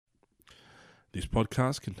This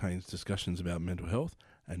podcast contains discussions about mental health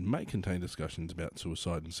and may contain discussions about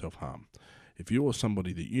suicide and self-harm. If you or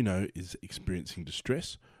somebody that you know is experiencing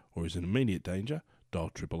distress or is in immediate danger, dial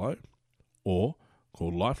 000 or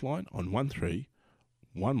call Lifeline on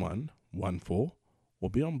 131114 or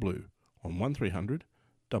Beyond Blue on 1300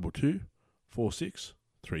 22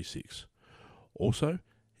 4636. Also,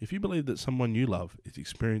 if you believe that someone you love is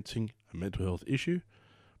experiencing a mental health issue,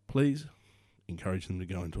 please encourage them to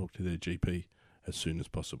go and talk to their GP as soon as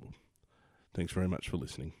possible. Thanks very much for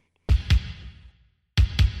listening.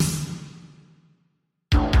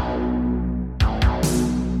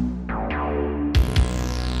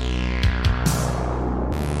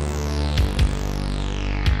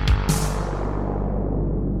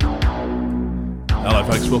 Hello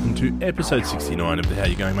folks, welcome to episode 69 of the How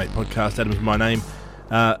You Going Mate podcast. Adam is my name.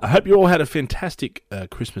 I hope you all had a fantastic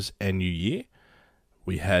Christmas and New Year.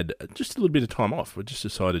 We had just a little bit of time off. We just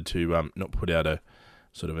decided to not put out a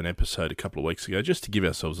sort of an episode a couple of weeks ago, just to give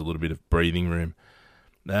ourselves a little bit of breathing room.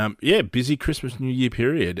 Busy Christmas New Year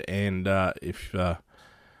period, and if you're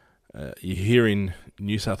here in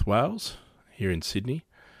New South Wales, here in Sydney,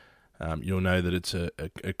 you'll know that it's a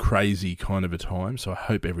crazy kind of a time. So I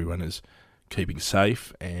hope everyone is keeping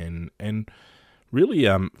safe and really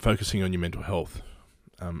focusing on your mental health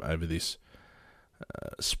over this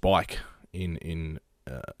spike in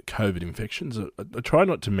COVID infections. I try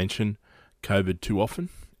not to mention COVID too often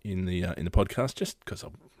in the podcast, just because I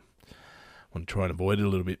want to try and avoid it a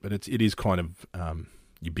little bit. But it is kind of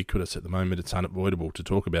ubiquitous at the moment. It's unavoidable to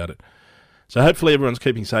talk about it. So hopefully everyone's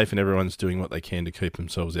keeping safe and everyone's doing what they can to keep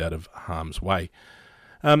themselves out of harm's way.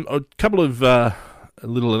 A couple of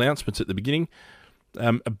little announcements at the beginning.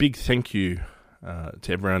 A big thank you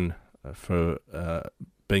to everyone for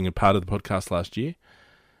being a part of the podcast last year.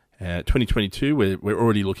 2022, we're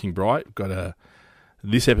already looking bright. We've got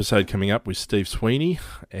this episode coming up with Steve Sweeney,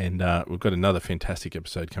 and we've got another fantastic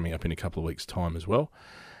episode coming up in a couple of weeks' time as well.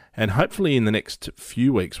 And hopefully in the next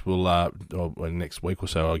few weeks, or next week or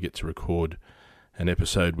so, I'll get to record an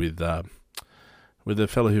episode with a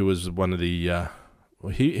fellow who was one of the...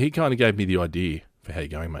 he kind of gave me the idea for How You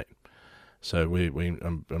Going, Mate. So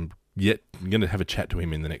I'm going to have a chat to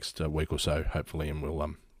him in the next week or so, hopefully, and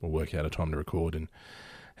we'll work out a time to record and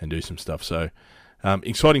do some stuff. So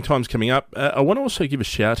exciting times coming up. I want to also give a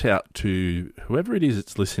shout out to whoever it is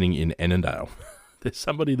that's listening in Annandale. There's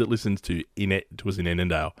somebody that listens to us in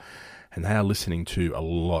Annandale, and they are listening to a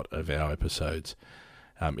lot of our episodes.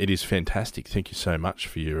 It is fantastic. Thank you so much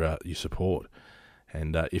for your support.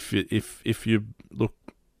 And if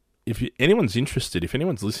anyone's interested, if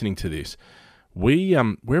anyone's listening to this,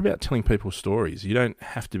 we're about telling people stories. You don't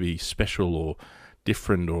have to be special or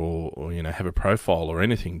different or have a profile or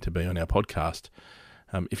anything to be on our podcast.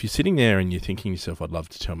 If you're sitting there and you're thinking to yourself, I'd love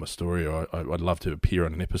to tell my story, or I'd love to appear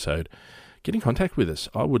on an episode, get in contact with us.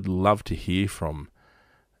 I would love to hear from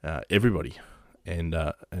everybody and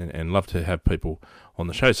love to have people on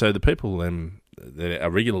the show. So the people that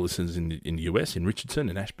are regular listeners in the US, in Richardson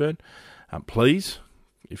and Ashburn, please,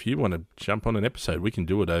 if you want to jump on an episode, we can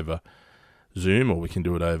do it over Zoom or we can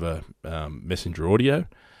do it over Messenger Audio.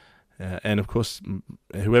 And of course,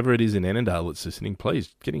 whoever it is in Annandale that's listening,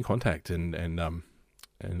 please get in contact and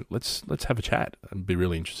let's have a chat. I'd be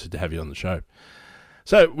really interested to have you on the show.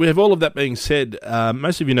 So with all of that being said,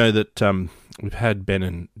 most of you know that we've had Ben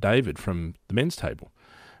and David from the Men's Table.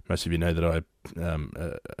 Most of you know that I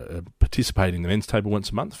participate in the Men's Table once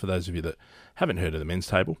a month. For those of you that haven't heard of the Men's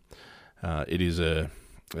Table, it is a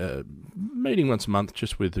meeting once a month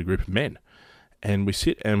just with a group of men. And we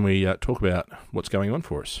sit and we talk about what's going on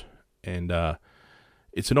for us. And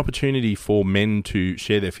it's an opportunity for men to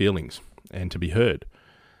share their feelings and to be heard.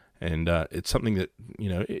 And it's something that,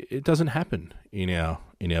 it doesn't happen in our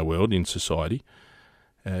world, in society.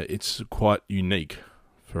 It's quite unique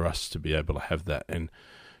for us to be able to have that. And,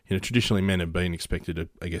 traditionally men have been expected,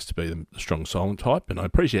 to be the strong silent type. And I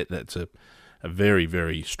appreciate that's a very,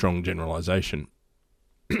 very strong generalisation.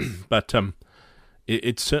 But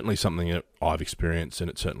it's certainly something that I've experienced, and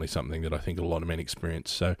it's certainly something that I think a lot of men experience.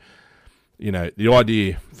 So, the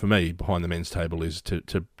idea for me behind the Men's Table is to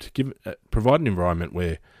provide an environment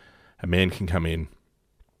where a man can come in,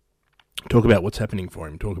 talk about what's happening for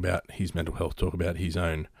him, talk about his mental health, talk about his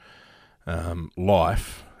own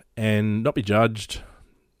life, and not be judged,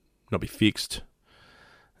 not be fixed.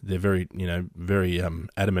 They're very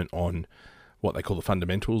adamant on what they call the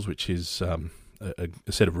fundamentals, which is a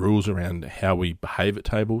set of rules around how we behave at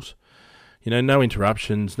tables. No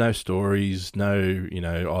interruptions, no stories, no,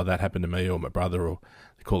 that happened to me or my brother, or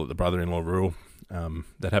they call it the brother-in-law rule.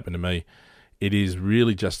 That happened to me. it is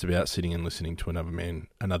really just about sitting and listening to another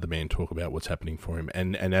man talk about what's happening for him,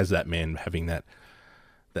 and as that man having that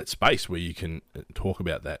space where you can talk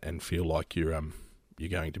about that and feel like you're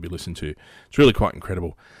going to be listened to. It's really quite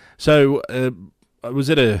incredible. So I was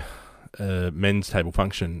at a men's table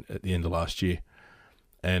function at the end of last year,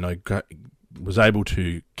 and I was able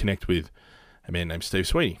to connect with a man named Steve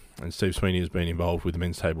Sweeney. And Steve Sweeney has been involved with the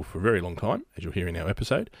men's table for a very long time, as you'll hear in our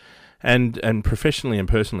episode, and professionally and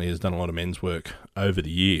personally has done a lot of men's work over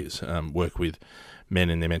the years, work with men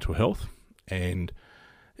and their mental health. And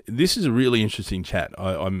this is a really interesting chat.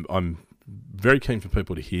 I'm very keen for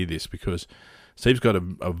people to hear this because Steve's got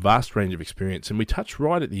a vast range of experience, and we touched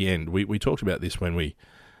right at the end. We talked about this when we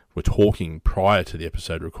were talking prior to the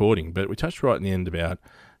episode recording, but we touched right in the end about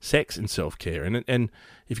sex and self-care. And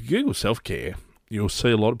if you Google self-care, you'll see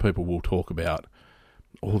a lot of people will talk about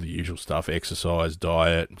all the usual stuff: exercise,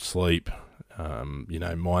 diet, sleep,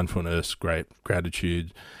 mindfulness,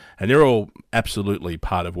 gratitude, and they're all absolutely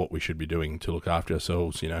part of what we should be doing to look after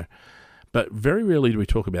ourselves, But very rarely do we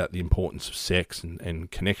talk about the importance of sex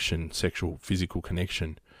and connection, sexual, physical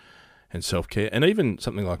connection, and self-care, and even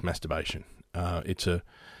something like masturbation. It's a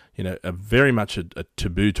very much a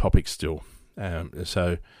taboo topic still. And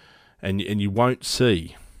you won't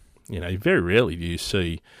see, very rarely do you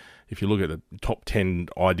see, if you look at the top 10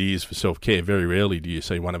 ideas for self-care, very rarely do you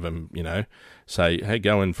see one of them, say, hey,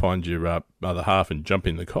 go and find your other half and jump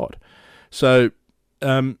in the cot. So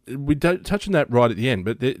we don't touch on that right at the end,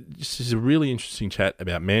 but this is a really interesting chat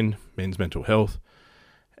about men's mental health,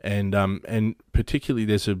 and particularly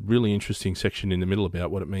there's a really interesting section in the middle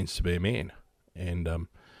about what it means to be a man, and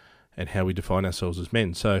how we define ourselves as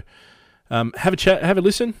men. So have a chat, have a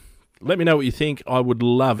listen. Let me know what you think. I would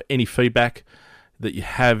love any feedback that you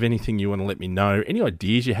have, anything you want to let me know, any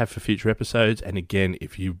ideas you have for future episodes. And again,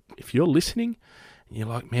 if you're listening and you're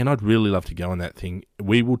like, man, I'd really love to go on that thing,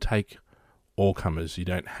 we will take all comers. You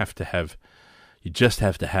just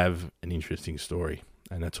have to have an interesting story,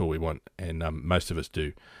 and that's all we want, and most of us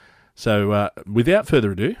do. So without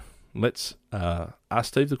further ado, let's ask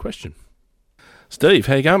Steve the question. Steve,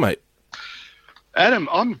 how you going, mate? Adam,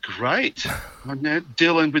 I'm great. I'm now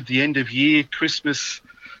dealing with the end of year Christmas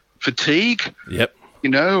fatigue. Yep.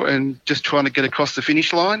 And just trying to get across the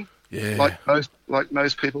finish line. Yeah. Like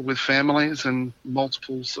most people with families and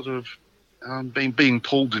multiple sort of being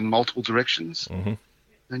pulled in multiple directions. Mm-hmm.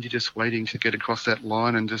 And you're just waiting to get across that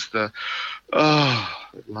line and just at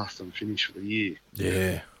last I'm finished for the year.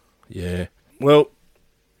 Yeah. Yeah. Well,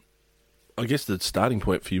 I guess the starting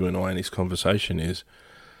point for you and I in this conversation is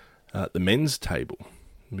the men's table.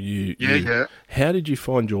 Yeah. How did you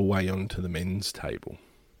find your way onto the men's table?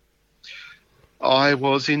 I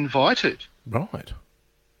was invited. Right.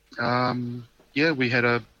 We had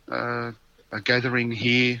a gathering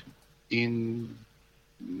here in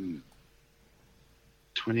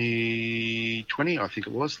 2020, I think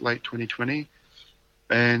it was, late 2020.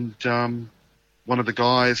 And one of the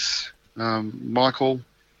guys, Michael,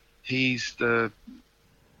 he's the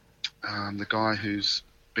guy who's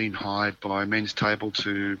been hired by Men's Table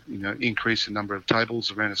to increase the number of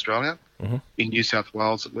tables around Australia, mm-hmm. in New South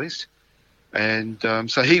Wales at least. And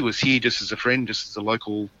so he was here just as a friend, just as a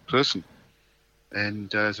local person,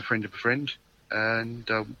 and as a friend of a friend, and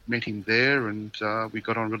met him there, and we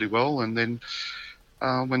got on really well. And then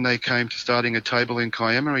when they came to starting a table in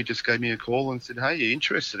Kiama, he just gave me a call and said, "Hey, you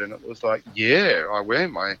interested?" And it was like, "Yeah, I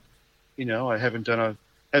am. I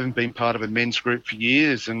haven't been part of a men's group for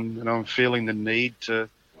years, and I'm feeling the need to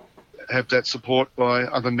have that support by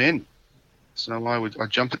other men." So I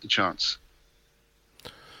jumped at the chance.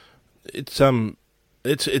 It's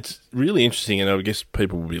really interesting, and I guess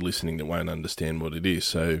people will be listening that won't understand what it is.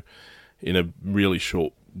 So, in a really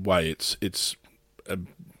short way, it's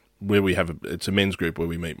where we have it's a men's group where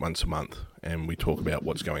we meet once a month and we talk about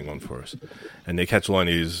what's going on for us. And their catchline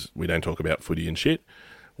is, we don't talk about footy and shit.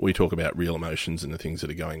 We talk about real emotions and the things that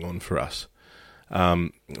are going on for us.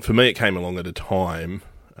 For me, it came along at a time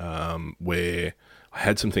where I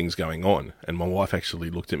had some things going on, and my wife actually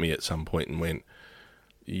looked at me at some point and went,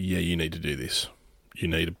 "Yeah, you need to do this. You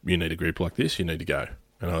need a group like this. You need to go."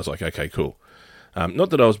 And I was like, "Okay, cool." Not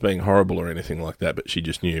that I was being horrible or anything like that, but she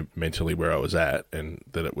just knew mentally where I was at and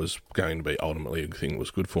that it was going to be ultimately a thing that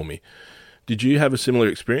was good for me. Did you have a similar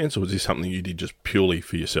experience, or was this something you did just purely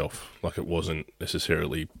for yourself? Like it wasn't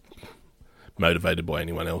necessarily motivated by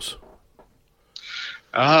anyone else?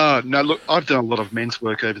 No, look, I've done a lot of men's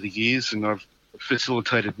work over the years, and I've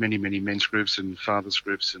facilitated many, many men's groups and fathers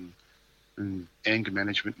groups and anger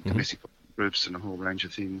management, and domestic groups, and a whole range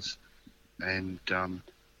of things. And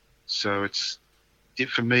so it's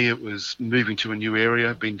for me, it was moving to a new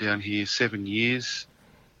area. Been down here 7 years.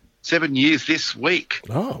 7 years this week.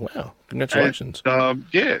 Oh, wow. Congratulations. And,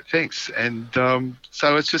 yeah, thanks. And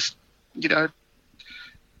so it's just,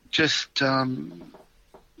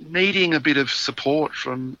 needing a bit of support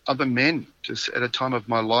from other men, just at a time of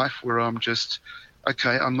my life where I'm just,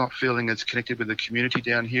 okay, I'm not feeling as connected with the community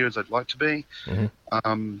down here as I'd like to be.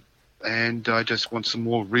 Mm-hmm. And I just want some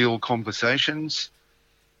more real conversations.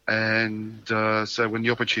 And so when the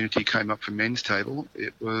opportunity came up for Men's Table,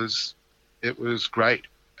 it was great.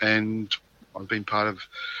 And I've been part of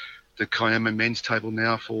the Kiama Men's Table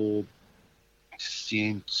now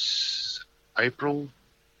since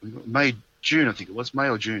June, I think it was, May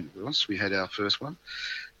or June it was. We had our first one.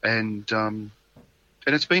 And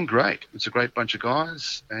it's been great. It's a great bunch of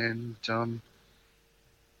guys, and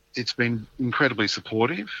it's been incredibly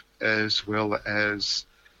supportive, as well as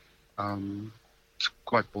it's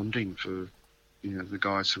quite bonding for the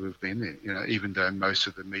guys who have been there. Even though most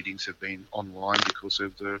of the meetings have been online because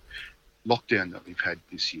of the lockdown that we've had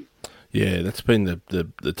this year. Yeah, that's been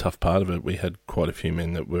the tough part of it. We had quite a few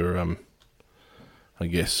men that were, I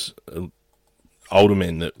guess, older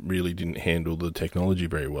men that really didn't handle the technology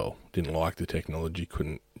very well, didn't like the technology,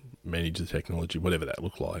 couldn't manage the technology, whatever that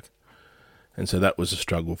looked like. And so that was a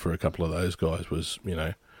struggle for a couple of those guys. Was we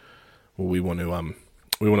want to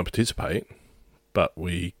participate, but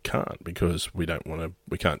we can't because we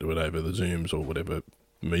can't do it over the Zooms or whatever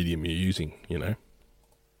medium you're using.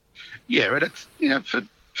 Yeah, and it's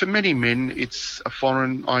for many men, it's a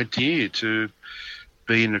foreign idea to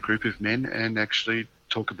be in a group of men and actually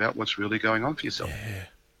talk about what's really going on for yourself.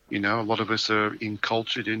 Yeah. A lot of us are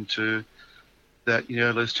encultured into that,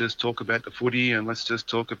 let's just talk about the footy and let's just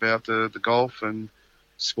talk about the golf and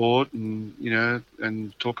sport and,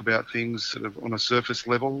 and talk about things sort of on a surface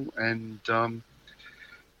level and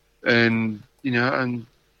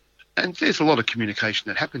there's a lot of communication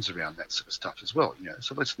that happens around that sort of stuff as well,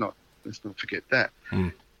 so let's not forget that.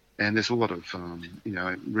 And there's a lot of,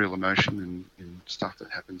 real emotion and stuff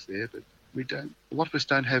that happens there, but a lot of us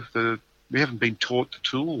we haven't been taught the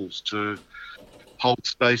tools to hold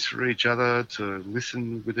space for each other, to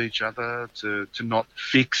listen with each other, to not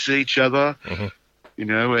fix each other. Mm-hmm.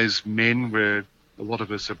 As men, a lot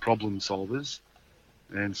of us are problem solvers.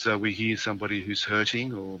 And so we hear somebody who's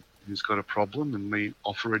hurting or who's got a problem and we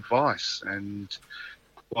offer advice. And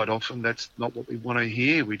quite often that's not what we want to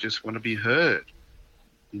hear. We just want to be heard.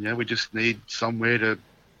 We just need somewhere to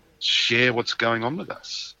share what's going on with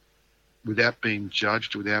us without being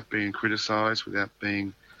judged, without being criticised, without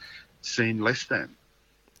being seen less than.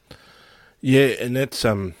 Yeah, and that's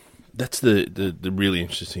the really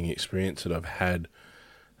interesting experience that I've had.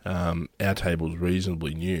 Our table's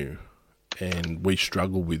reasonably new, and we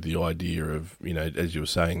struggle with the idea of, as you were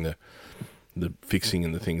saying, the fixing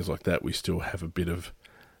and the things like that. We still have a bit of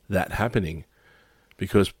that happening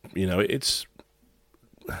because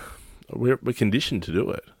we're conditioned to do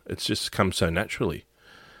it. It's just come so naturally,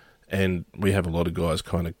 and we have a lot of guys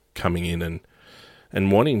kind of coming in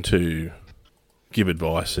and wanting to give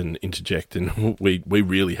advice and interject, and we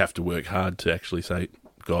really have to work hard to actually say,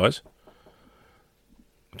 guys,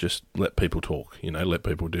 just let people talk, let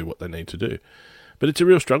people do what they need to do. But it's a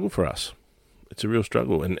real struggle for us. It's a real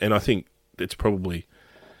struggle, and I think it's probably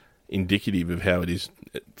indicative of how it is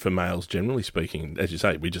for males generally speaking. As you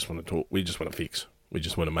say, we just want to talk, we just want to fix, we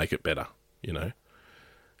just want to make it better,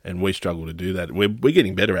 and we struggle to do that. We're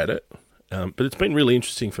getting better at it, but it's been really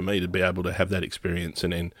interesting for me to be able to have that experience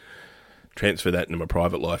and then transfer that into my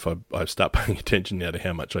private life. I start paying attention now to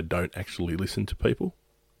how much I don't actually listen to people,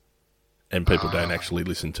 and people don't actually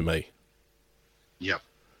listen to me. Yep.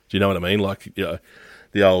 Do you know what I mean? Like,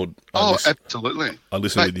 the old... absolutely. I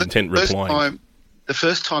listen with the intent replying. The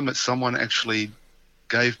first time that someone actually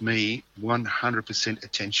gave me 100%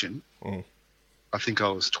 attention, I think I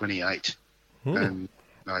was 28. And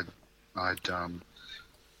I'd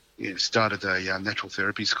started a natural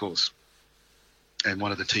therapies course. And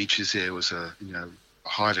one of the teachers there was a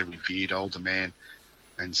highly revered older man,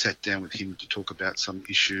 and sat down with him to talk about some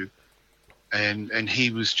issue. And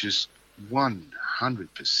he was just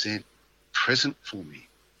 100% present for me.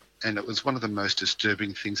 And it was one of the most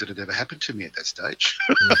disturbing things that had ever happened to me at that stage.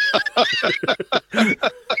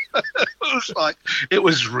 It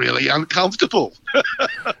was really uncomfortable.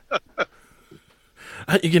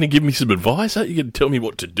 Aren't you going to give me some advice? Aren't you going to tell me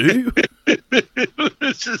what to do?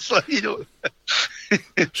 It's just like,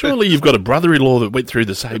 Surely you've got a brother-in-law that went through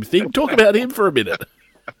the same thing. Talk about him for a minute.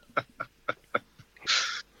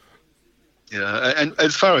 Yeah, and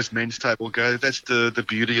as far as Men's Table goes, that's the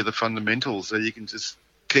beauty of the fundamentals. So you can just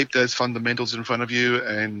keep those fundamentals in front of you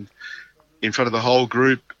and in front of the whole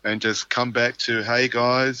group and just come back to, hey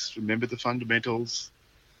guys, remember the fundamentals,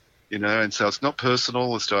 and so it's not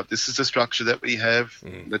personal. It's not, this is the structure that we have.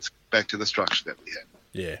 Let's get back to the structure that we have.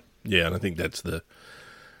 Yeah. Yeah, and I think that's the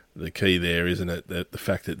key there, isn't it? That the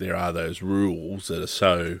fact that there are those rules that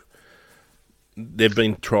are they've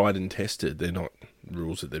been tried and tested. They're not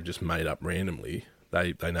rules that they've just made up randomly.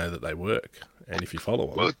 They know that they work, and if you follow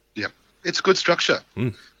them... Well, yeah, it's good structure.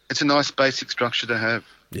 It's a nice basic structure to have,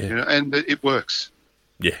 and it works.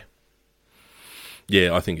 Yeah.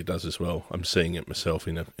 Yeah, I think it does as well. I'm seeing it myself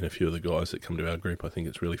in a few of the guys that come to our group. I think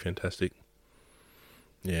it's really fantastic.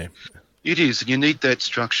 Yeah. It is, and you need that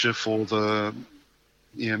structure for the...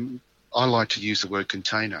 I like to use the word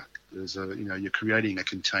container. There's you're creating a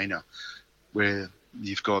container where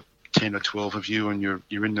you've got 10 or 12 of you, and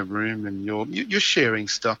you're in the room, and you're sharing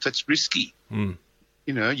stuff that's risky.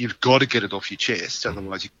 You've got to get it off your chest,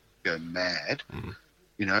 otherwise you go mad.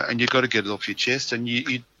 And you've got to get it off your chest, and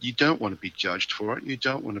you don't want to be judged for it. You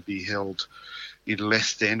don't want to be held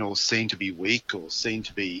less than, or seen to be weak, or seen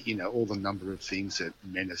to be, all the number of things that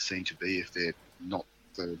men are seen to be if they're not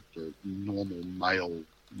the normal male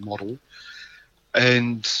model.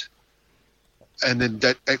 And then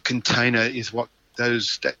that container is what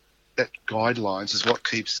that guidelines is what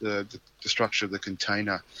keeps the structure of the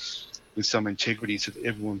container with some integrity, so that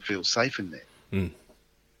everyone feels safe in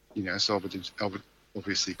there. So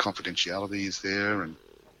obviously confidentiality is there, and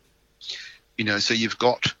so you've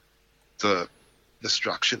got the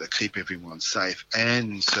structure that keep everyone safe,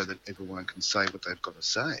 and so that everyone can say what they've got to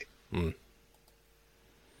say.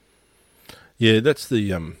 Yeah, that's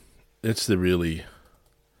the really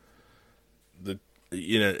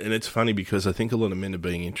and it's funny because I think a lot of men are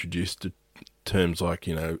being introduced to terms like,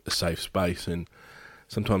 a safe space, and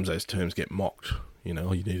sometimes those terms get mocked. You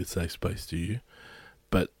need a safe space, do you?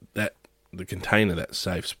 But the container, that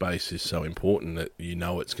safe space, is so important that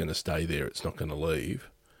it's going to stay there. It's not going to leave.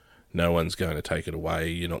 No one's going to take it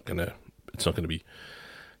away. It's not going to be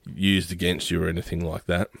used against you or anything like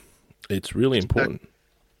that. It's really important.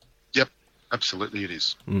 Yep, absolutely it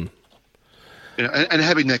is. And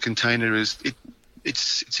having that container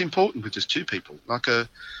it's important with just two people. Like if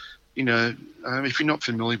you're not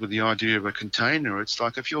familiar with the idea of a container, it's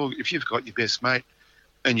like if you've got your best mate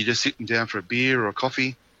and you're just sitting down for a beer or a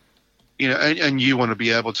coffee, and you want to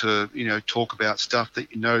be able to, talk about stuff that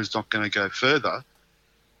is not going to go further,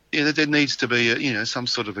 there needs to be some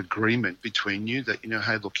sort of agreement between you that,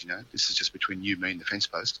 hey, look, this is just between you, me, and the fence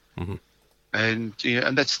post. And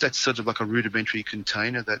and that's sort of like a rudimentary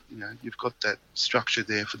container that you've got that structure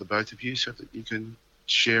there for the both of you, so that you can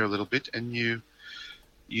share a little bit, and you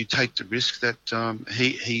take the risk that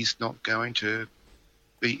he's not going to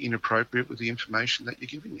be inappropriate with the information that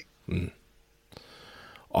you're giving him.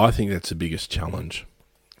 I think that's the biggest challenge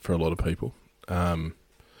for a lot of people,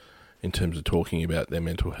 in terms of talking about their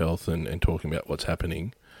mental health and talking about what's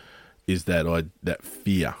happening, is that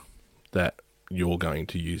fear that you're going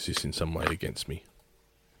to use this in some way against me.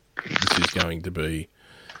 This is going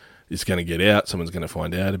to get out, someone's going to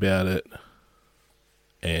find out about it,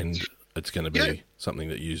 and it's going to be something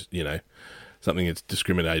that something that's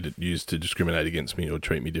used to discriminate against me or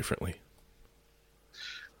treat me differently.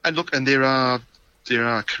 And look, and there are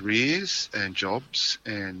careers and jobs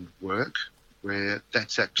and work where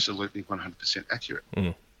that's absolutely 100% accurate.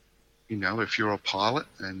 If you're a pilot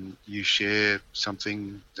and you share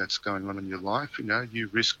something that's going on in your life, you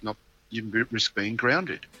risk being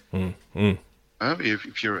grounded.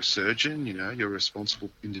 If you're a surgeon, you're a responsible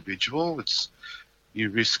individual. You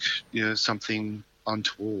risk something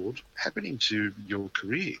untoward happening to your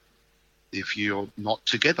career if you're not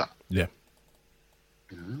together. Yeah.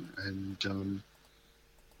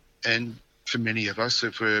 And for many of us,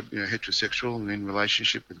 if we're heterosexual and in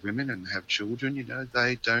relationship with women and have children,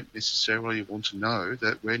 they don't necessarily want to know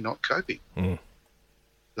that we're not coping.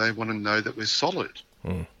 They want to know that we're solid,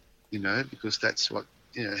 because that's what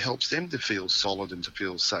helps them to feel solid and to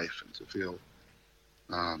feel safe and to feel,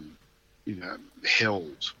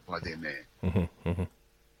 held by their man.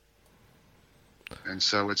 And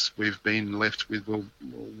so we've been left with, well,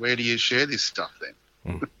 where do you share this stuff then?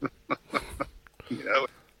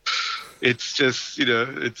 It's just,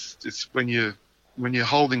 it's when you're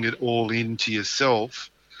holding it all in to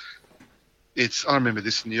yourself. I remember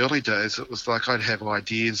this in the early days. It was like I'd have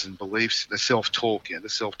ideas and beliefs. The self-talk, the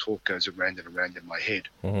self-talk goes around and around in my head.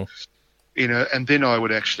 And then I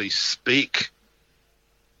would actually speak.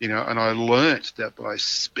 And I learnt that by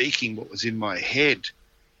speaking what was in my head,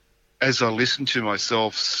 as I listened to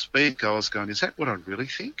myself speak, I was going, is that what I really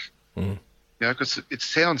think? Because it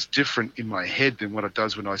sounds different in my head than what it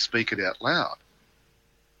does when I speak it out loud.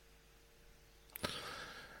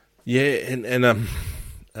 Yeah,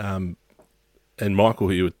 and Michael,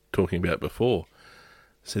 who you were talking about before,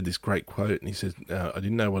 said this great quote, and he said, "I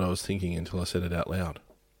didn't know what I was thinking until I said it out loud."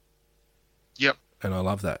 Yep. And I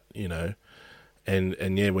love that,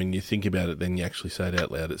 and yeah, when you think about it, then you actually say it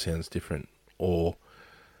out loud, it sounds different. Or,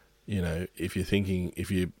 if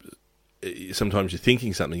sometimes you're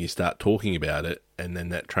thinking something, you start talking about it, and then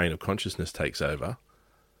that train of consciousness takes over,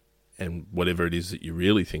 and whatever it is that you're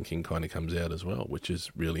really thinking kind of comes out as well, which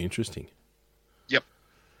is really interesting. Yep.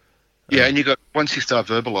 Yeah, and once you start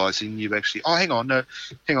verbalizing, you actually, hang on,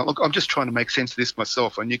 look, I'm just trying to make sense of this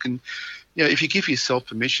myself. And you can, if you give yourself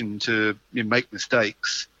permission to make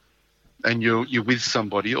mistakes, and you're with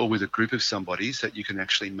somebody or with a group of somebodies that you can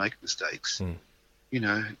actually make mistakes,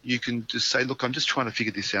 you can just say, look, I'm just trying to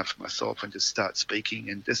figure this out for myself, and just start speaking.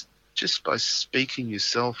 And just by speaking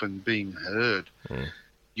yourself and being heard,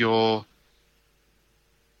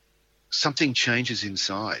 something changes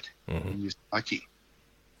inside in your psyche.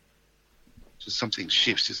 Just something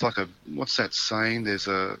shifts. It's like what's that saying? There's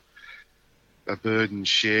a burden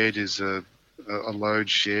shared is a load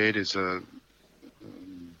shared is a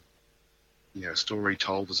story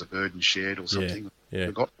told as a burden shared or something. Yeah. I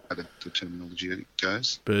forgot how the terminology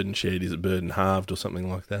goes. Burden shared is a burden halved or something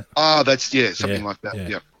like that. That's something like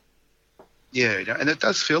that. Yeah, and it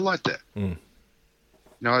does feel like that.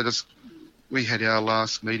 We had our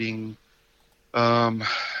last meeting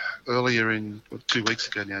earlier 2 weeks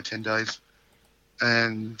ago now, 10 days.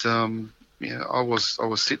 And I was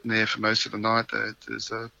sitting there for most of the night.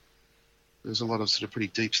 There's a lot of sort of pretty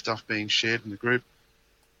deep stuff being shared in the group.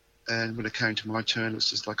 And when it came to my turn,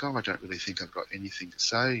 it's just like, I don't really think I've got anything to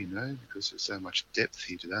say, because there's so much depth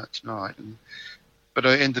here to that tonight. But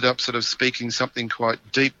I ended up sort of speaking something quite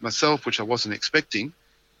deep myself, which I wasn't expecting,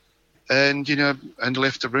 and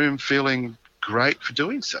left the room feeling great for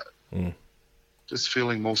doing so. Just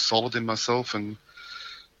feeling more solid in myself and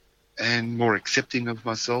more accepting of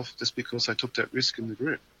myself, just because I took that risk in the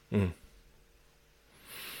group.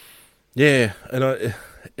 Yeah, and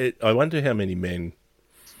I wonder how many men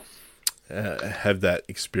have that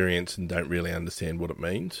experience and don't really understand what it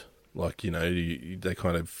means. Like, they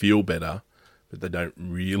kind of feel better, but they don't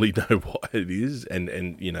really know what it is. And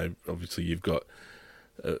obviously you've got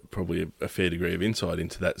probably a fair degree of insight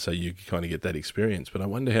into that, so you kind of get that experience. But I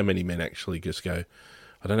wonder how many men actually just go,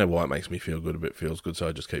 I don't know why it makes me feel good, but it feels good, so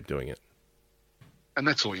I just keep doing it. And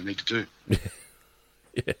that's all you need to do.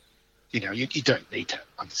 Yeah. You don't need to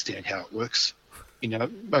understand how it works.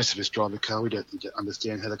 Most of us drive a car. We don't need to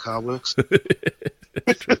understand how the car works.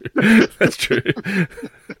 That's true.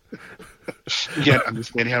 We don't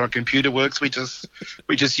understand how a computer works. We just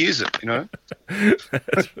use it.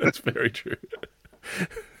 That's very true.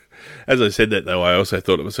 As I said that, though, I also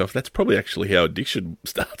thought to myself, that's probably actually how addiction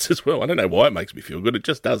starts as well. I don't know why it makes me feel good. It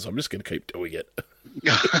just does. I'm just going to keep doing it.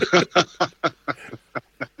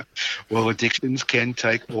 Well, addictions can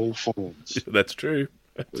take all forms. That's true.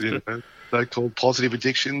 So-called positive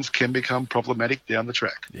addictions can become problematic down the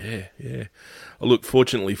track. Yeah. Well, look,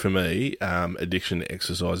 fortunately for me, addiction to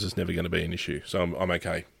exercise is never going to be an issue. So I'm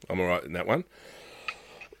okay. I'm all right in that one.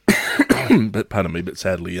 But pardon me, but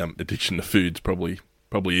sadly, addiction to food's probably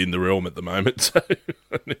in the realm at the moment. So,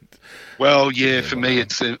 well, yeah, for me,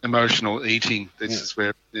 it's emotional eating. This is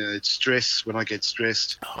where it's stress. When I get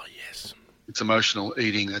stressed, yes, it's emotional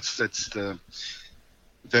eating. That's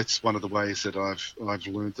one of the ways that I've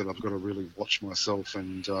learned that I've got to really watch myself.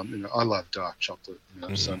 And I love dark chocolate.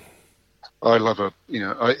 So I love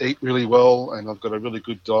I eat really well, and I've got a really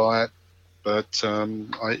good diet, but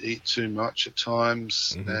I eat too much at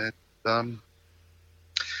times, and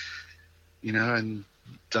and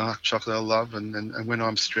dark chocolate I love, and when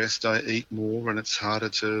I'm stressed, I eat more, and it's harder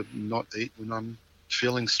to not eat when I'm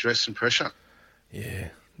feeling stress and pressure. Yeah.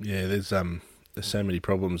 There's so many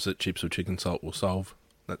problems that chips or chicken salt will solve.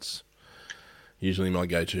 That's usually my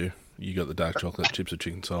go-to. You got the dark chocolate, chips or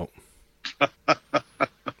chicken salt.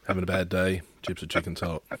 Having a bad day, chips or chicken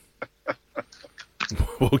salt.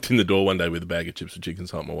 Walked in the door one day with a bag of chips or chicken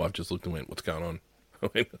salt. My wife just looked and went, "What's going on?" I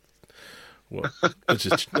went, "What?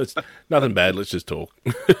 Let's nothing bad. Let's just talk."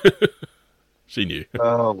 She knew.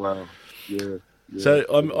 Oh wow, yeah. So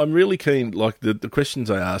I'm really keen. Like the questions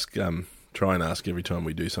I ask, try and ask every time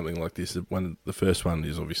we do something like this. The first one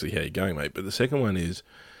is obviously how you going, mate. But the second one is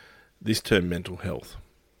this term mental health.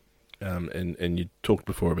 And you talked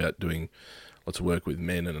before about doing lots of work with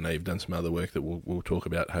men, and I know you've done some other work that we'll talk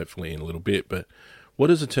about hopefully in a little bit. But what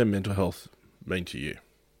does the term mental health mean to you?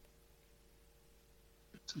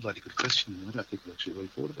 It's a bloody good question. I don't think I've actually really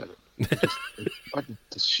thought about it. I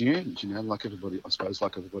just assumed, like everybody, I suppose,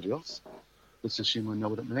 like everybody else, let's assume I know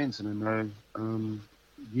what it means, and I know,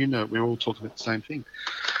 we're all talking about the same thing.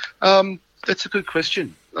 That's a good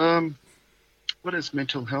question. What is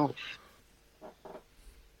mental health?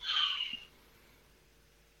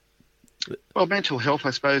 Well, mental health,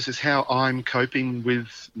 I suppose, is how I'm coping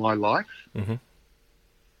with my life. Mm-hmm.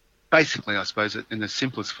 Basically, I suppose, in the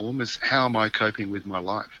simplest form, is how am I coping with my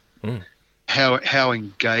life? Mm. How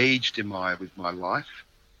engaged am I with my life?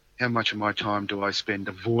 How much of my time do I spend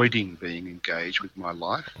avoiding being engaged with my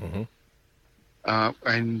life?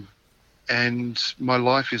 Mm-hmm. And my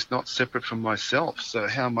life is not separate from myself. So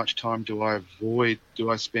how much time do I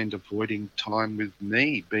spend avoiding time with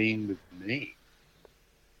me, being with me?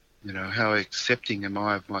 How accepting am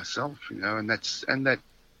I of myself? And that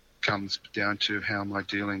comes down to how am I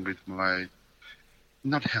dealing with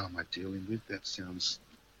not how am I dealing with, that sounds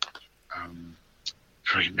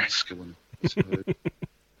very masculine. So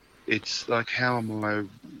it's like how am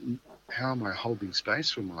I holding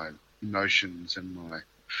space for my emotions and my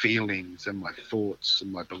feelings and my thoughts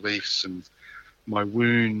and my beliefs and my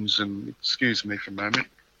wounds, and excuse me for a moment.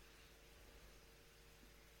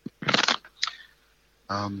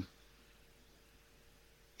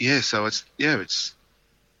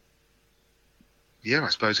 I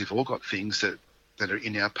suppose we've all got things that are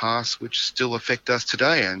in our past which still affect us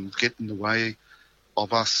today and get in the way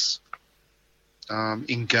of us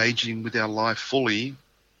engaging with our life fully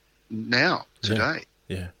now, today.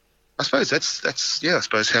 Yeah. I suppose that's I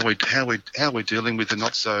suppose how we're dealing with the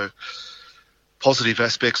not so positive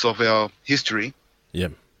aspects of our history. Yeah.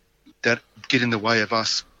 That get in the way of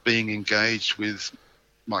us being engaged with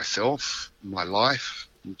myself, my life,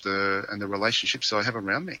 and the relationships I have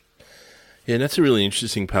around me. Yeah, and that's a really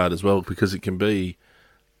interesting part as well, because it can be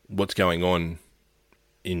what's going on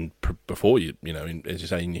before you, as you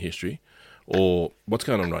say, in your history, or what's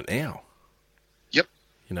going on right now. Yep.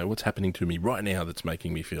 What's happening to me right now that's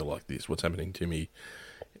making me feel like this? What's happening to me?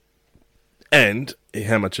 And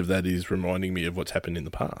how much of that is reminding me of what's happened in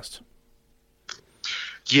the past.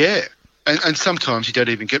 Yeah. And sometimes you don't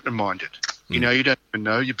even get reminded. You don't even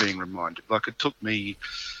know you're being reminded. Like it took me...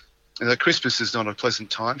 Christmas is not a pleasant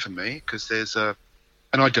time for me because and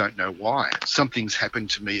I don't know why. Something's happened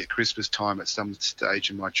to me at Christmas time at some stage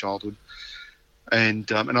in my childhood.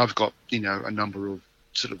 And I've got, a number of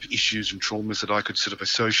sort of issues and traumas that I could sort of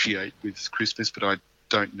associate with Christmas, but I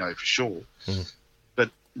don't know for sure. Mm. But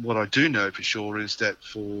what I do know for sure is that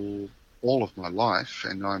for all of my life,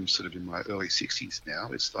 and I'm sort of in my early 60s now,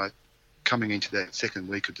 it's like coming into that second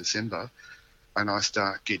week of December and I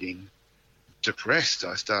start getting depressed.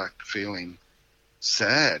 I start feeling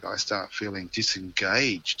sad. I start feeling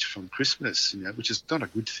disengaged from Christmas, which is not a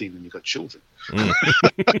good thing when you've got children. Mm.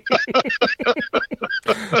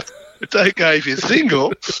 It's okay if you're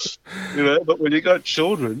single, but when you've got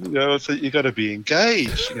children, so you've got to be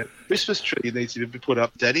engaged. Christmas tree needs to be put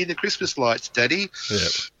up, Daddy. The Christmas lights, Daddy. Yeah.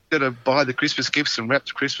 Got to buy the Christmas gifts and wrap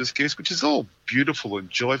the Christmas gifts, which is all beautiful and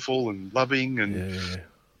joyful and loving. And,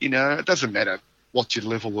 it doesn't matter what your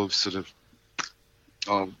level of sort of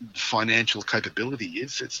financial capability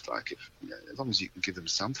is. It's like as long as you can give them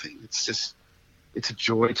something, it's a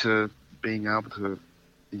joy to being able to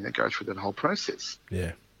go through that whole process.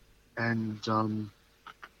 Yeah. And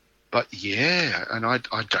but yeah, and I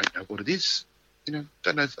don't know what it is. I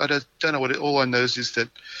don't know what it. All I know is that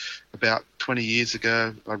about 20 years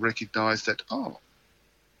ago I recognised that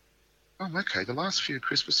okay, the last few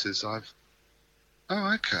Christmases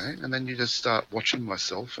okay. And then you just start watching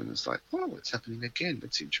myself and it's like, it's happening again.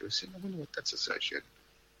 That's interesting. I wonder what that's associated.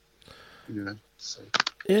 So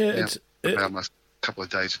yeah, about my couple of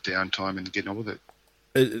days of downtime and getting on with it.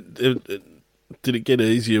 Did it get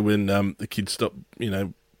easier when the kids stopped,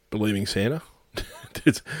 believing Santa?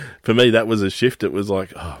 For me, that was a shift. It was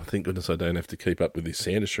like, thank goodness I don't have to keep up with this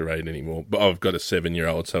Santa charade anymore. But I've got a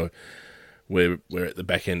 7-year-old, so we're at the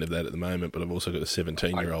back end of that at the moment. But I've also got a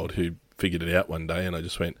 17-year-old who figured it out one day, and I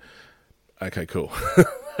just went, okay, cool.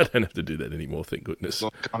 I don't have to do that anymore, thank goodness.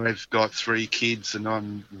 Look, I've got 3 kids, and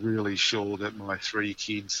I'm really sure that my 3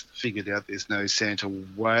 kids figured out there's no Santa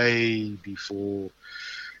way before,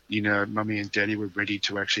 Mummy and Daddy were ready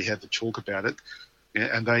to actually have the talk about it.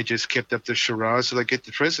 And they just kept up the charade so they get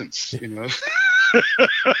the presents,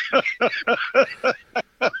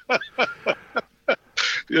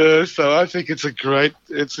 Yeah, so I think it's a great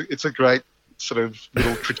sort of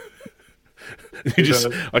little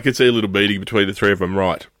I could see a little meeting between the 3 of them.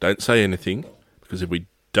 Right, don't say anything, because if we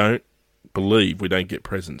don't believe, we don't get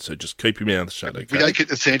presents. So just keep your mouth shut, okay? We don't get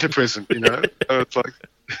the Santa present, So it's like...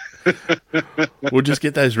 We'll just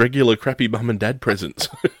get those regular crappy mum and dad presents.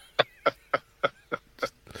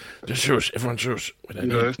 Just shush, everyone shush. We don't You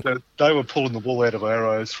know, need... so they were pulling the wool out of our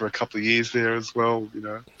eyes for a couple of years there as well, you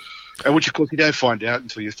know. And which, of course, you don't find out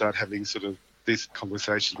until you start having sort of these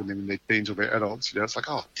conversations with them in their teens or their adults. You know, it's like,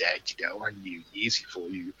 oh, Dad, you know, I knew years before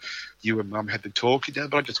you and Mum had the talk, you know,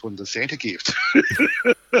 but I just wanted a Santa gift.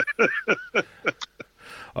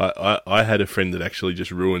 I had a friend that actually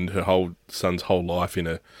just ruined her son's whole life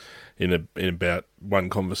in about one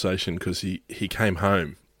conversation because he came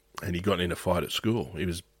home and he got in a fight at school. He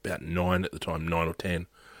was about 9 at the time, 9 or 10.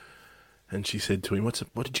 And she said to him, what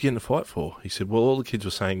did you get in a fight for? He said, well, all the kids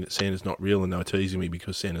were saying that Santa's not real and they were teasing me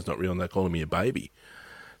because Santa's not real and they're calling me a baby.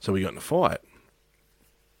 So we got in a fight.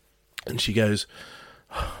 And she goes,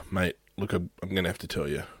 oh, mate, look, I'm going to have to tell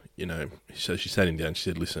you, you know. So she sat him down. She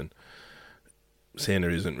said, listen, Santa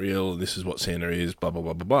isn't real and this is what Santa is, blah, blah,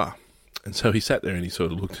 blah, blah, blah. And so he sat there and he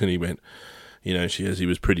sort of looked and he went, you know, she goes, he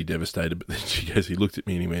was pretty devastated. But then she goes, he looked at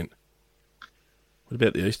me and he went, what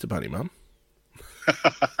about the Easter Bunny, Mum?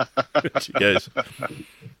 She goes,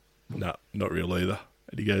 no, not real either.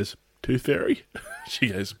 And he goes, Tooth Fairy? She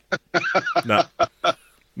goes, no,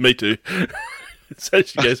 me too. So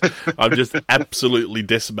she goes, I've just absolutely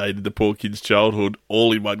decimated the poor kid's childhood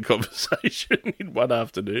all in one conversation in one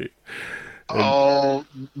afternoon. Oh,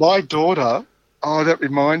 my daughter. Oh, that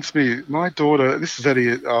reminds me. My daughter, this is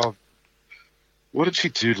only, what did she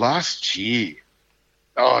do last year?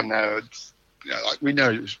 Oh, no, it's, you know, like we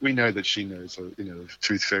know that she knows, you know, the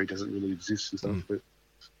Tooth Fairy doesn't really exist and stuff, but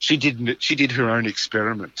she did her own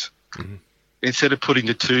experiment. Mm-hmm. Instead of putting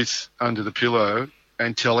the tooth under the pillow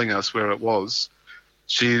and telling us where it was,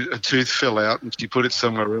 a tooth fell out and she put it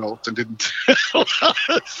somewhere else and didn't tell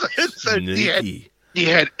us. So he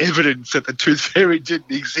had evidence that the Tooth Fairy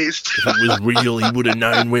didn't exist. If it was real, he would have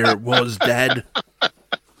known where it was, Dad.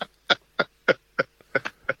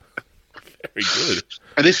 Very good.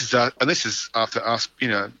 And this is after us, you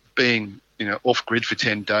know, being, you know, off grid for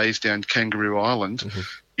 10 days down Kangaroo Island, mm-hmm.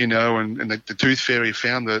 you know, and the Tooth Fairy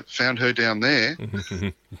found her down there.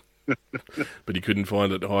 But he couldn't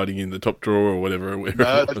find it hiding in the top drawer or whatever.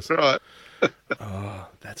 No, that's right. Oh,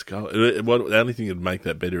 that's cool. The only thing that would make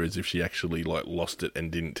that better is if she actually like lost it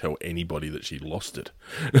and didn't tell anybody that she lost it.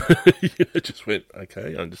 You know, just went,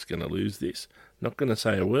 okay, I'm just going to lose this. Not going to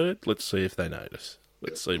say a word. Let's see if they notice.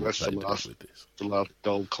 Let's see what they do with this. The last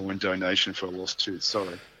gold coin donation for a lost tooth.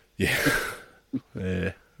 Sorry. Yeah.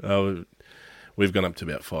 Yeah. Oh, we've gone up to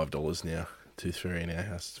about $5 now. Tooth Fairy in our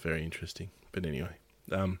house. It's very interesting. But anyway,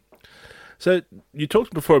 so you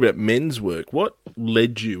talked before about men's work. What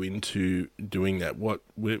led you into doing that? What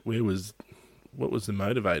was the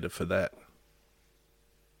motivator for that?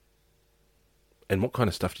 And what kind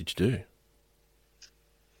of stuff did you do?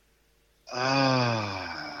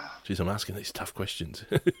 Jeez, I'm asking these tough questions.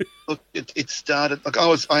 Look, it started like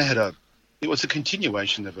it was a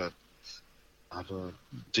continuation of a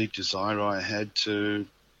deep desire I had to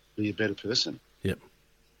be a better person. Yep.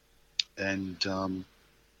 And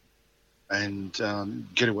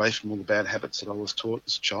get away from all the bad habits that I was taught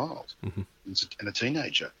as a child mm-hmm. and a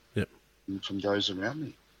teenager. Yep. From those around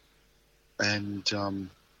me. And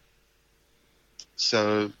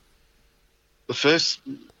so my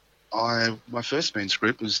first men's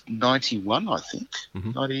group was 91, I think.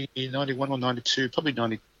 Mm-hmm. 91 or 92, probably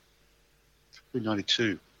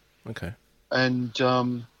 92. Okay. And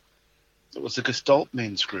it was a Gestalt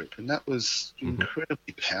men's group, and that was mm-hmm.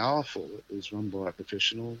 incredibly powerful. It was run by a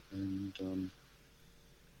professional, and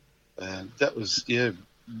that was,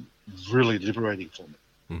 really liberating for me.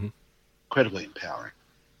 Mm-hmm. Incredibly empowering.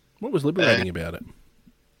 What was liberating about it?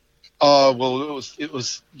 Oh, well, it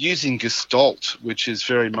was using Gestalt, which is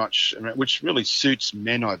very much, which really suits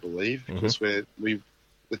men, I believe, because mm-hmm.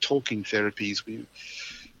 the talking therapies,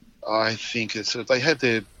 I think they have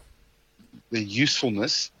their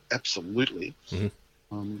usefulness, absolutely.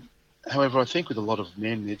 Mm-hmm. However, I think with a lot of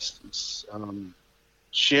men, it's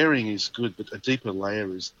sharing is good, but a deeper layer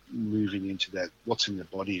is moving into that, what's in the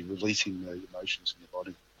body, releasing the emotions in the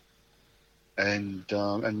body. And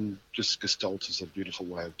just Gestalt is a beautiful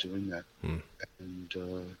way of doing that. Mm. And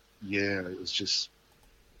it's just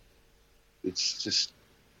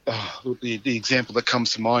the example that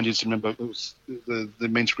comes to mind is, remember, it was the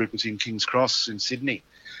men's group was in King's Cross in Sydney,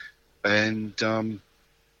 and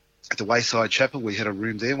at the Wayside Chapel we had a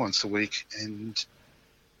room there once a week, and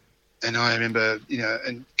I remember,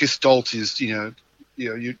 and Gestalt is you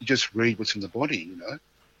just read what's in the body,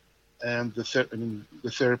 And the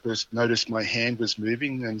therapist noticed my hand was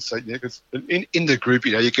moving, and so cause in the group,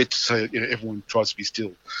 you get to say, everyone tries to be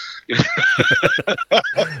still.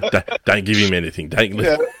 Don't give him anything. Don't.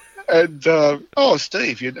 Yeah. And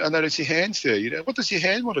Steve, I notice your hands there. What does your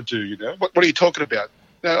hand want to do? What are you talking about?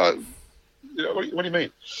 No, what do you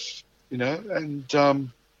mean? You know, and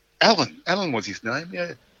Alan was his name,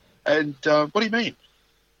 yeah. And what do you mean?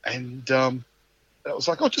 And I was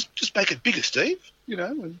like, oh, just make it bigger, Steve. You know,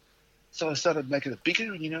 and so I started making it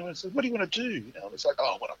bigger, and I said, what do you want to do? I was like,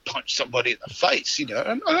 oh, I want to punch somebody in the face,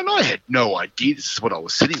 and I had no idea this is what I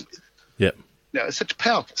was sitting with. Yep. It's such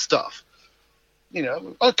powerful stuff.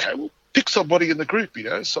 Okay, well, pick somebody in the group,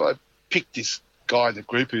 So I picked this guy in the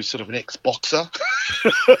group who's sort of an ex-boxer.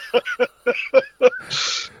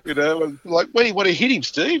 And like, where do you want to hit him,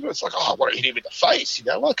 Steve? It's like, oh, I want to hit him in the face,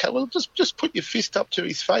 Okay, well, just put your fist up to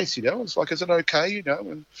his face, It's like, is it okay,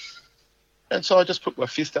 And so I just put my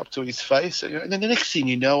fist up to his face, and then the next thing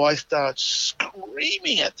you know, I start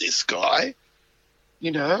screaming at this guy,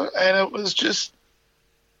 and it was just,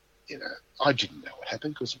 I didn't know what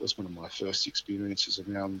happened because it was one of my first experiences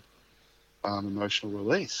around emotional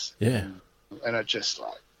release. Yeah. And I just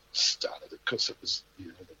started because it was,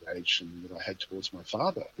 the rage that I had towards my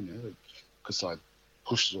father, because I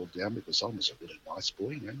pushed it all down because I was a really nice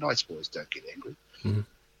boy. Nice boys don't get angry. Mm-hmm.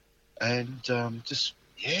 And just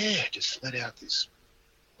let out this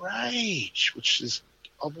rage, which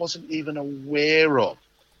I wasn't even aware of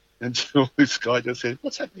until this guy just said,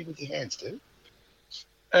 "What's happening with your hands, dude?"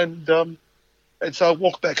 And so I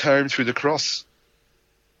walked back home through the cross,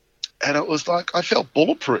 and it was like I felt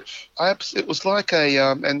bulletproof. It was like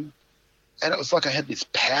and it was like I had this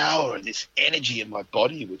power and this energy in my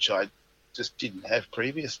body which I just didn't have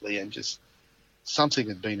previously, and just something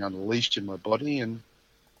had been unleashed in my body, and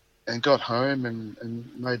got home and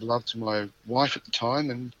made love to my wife at the time,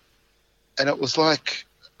 and it was like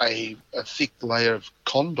a thick layer of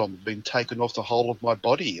condom had been taken off the whole of my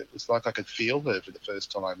body. It was like I could feel her for the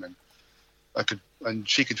first time, and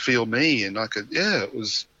she could feel me, and it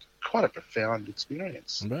was quite a profound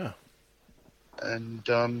experience. Wow.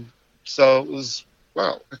 And so it was,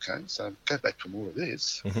 well, okay, so go back for more of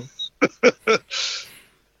this. Mm-hmm.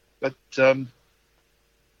 But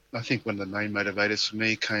I think one of the main motivators for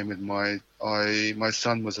me came with my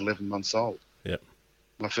son was 11 months old. Yep.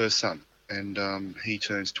 My first son. And he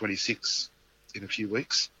turns 26 in a few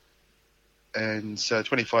weeks. And so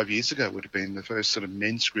 25 years ago would have been the first sort of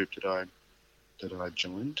men's group that I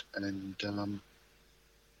joined. And I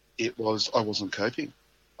wasn't coping.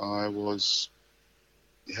 I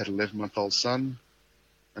had an 11-month-old son,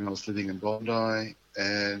 and I was living in Bondi,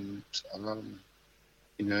 and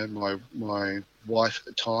my wife at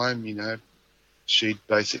the time, she'd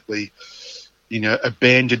basically,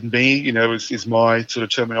 abandoned me, is my sort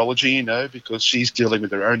of terminology, because she's dealing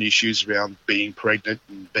with her own issues around being pregnant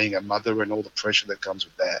and being a mother and all the pressure that comes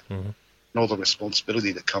with that, mm-hmm. and all the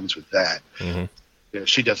responsibility that comes with that. Mm-hmm.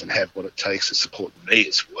 She doesn't have what it takes to support me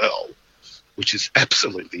as well, which is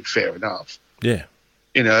absolutely fair enough. Yeah.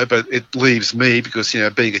 But it leaves me because,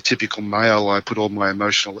 being a typical male, I put all my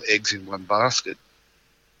emotional eggs in one basket,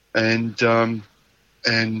 and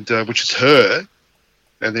which is her.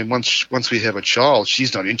 And then once we have a child,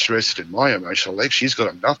 she's not interested in my emotional eggs. She's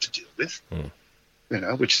got enough to deal with,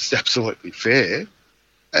 which is absolutely fair.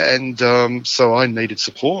 And so I needed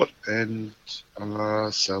support, and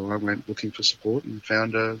so I went looking for support and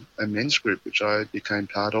found a men's group, which I became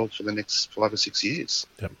part of for the next 5 or 6 years.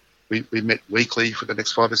 Yep. We met weekly for the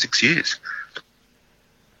next 5 or 6 years,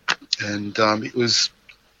 and it was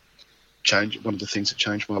one of the things that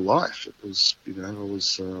changed my life. It was, I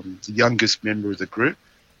was the youngest member of the group,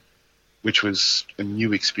 which was a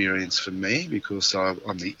new experience for me because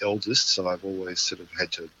I'm the eldest, so I've always sort of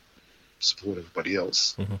had to support everybody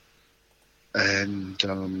else. Mm-hmm.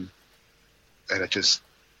 And it just,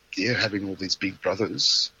 having all these big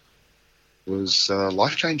brothers was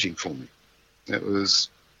life-changing for me. It was,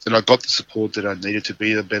 and I got the support that I needed to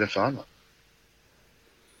be a better farmer.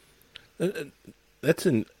 That's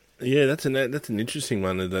an interesting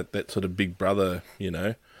one, that sort of big brother,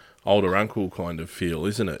 older uncle kind of feel,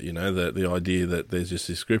 isn't it? The idea that there's just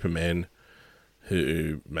this group of men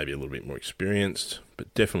who may be a little bit more experienced,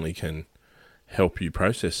 but definitely can help you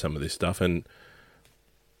process some of this stuff, and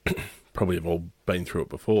probably have all been through it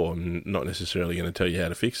before. I'm not necessarily going to tell you how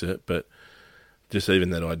to fix it, but just even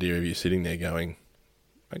that idea of you sitting there going,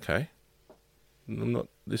 okay,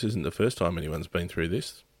 this isn't the first time anyone's been through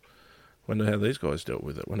this. Wonder how these guys dealt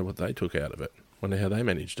with it. Wonder what they took out of it. Wonder how they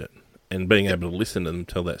managed it. And being able to listen to them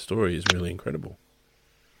tell that story is really incredible.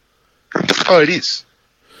 Oh, it is.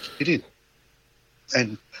 It is.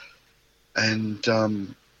 And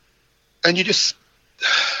you just,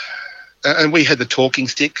 and we had the talking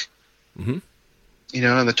stick. Mm-hmm.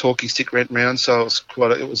 and the talking stick went round. So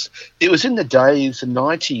it was in the days, the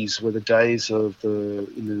 90s, were the days of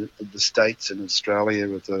in the States and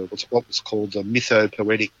Australia of what was called the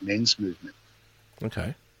mythopoetic men's movement.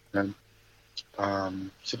 Okay. And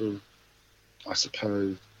sort of, I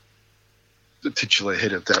suppose, the titular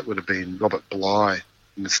head of that would have been Robert Bly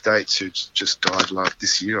in the States, who just died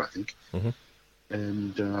this year, I think. Mm-hmm.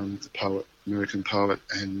 And the poet, American poet,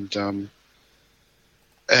 and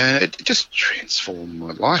it just transformed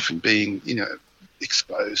my life, and being,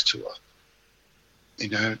 exposed to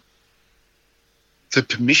the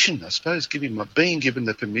permission, I suppose, being given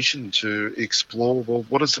the permission to explore, well,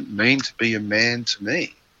 what does it mean to be a man to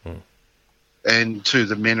me, and to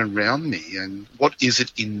the men around me, and what is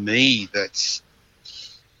it in me that's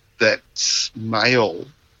male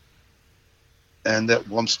and that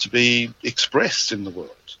wants to be expressed in the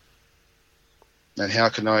world, and how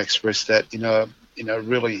can I express that in a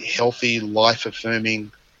really healthy,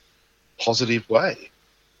 life-affirming, positive way.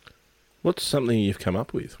 What's something you've come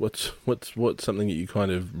up with? What's something that you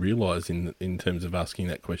kind of realise in terms of asking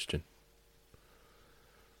that question?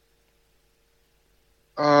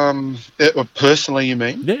 Personally, you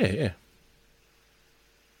mean? Yeah.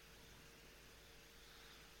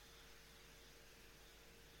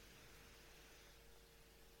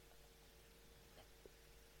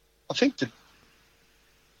 I think that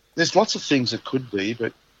there's lots of things it could be,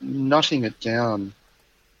 but nutting it down,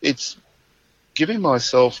 it's giving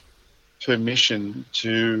myself permission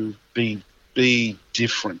to be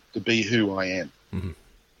different, to be who I am. Mm-hmm.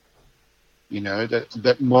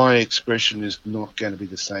 That my expression is not going to be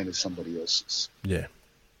the same as somebody else's. Yeah.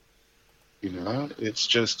 It's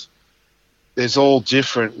just, there's all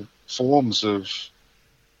different forms of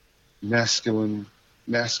masculine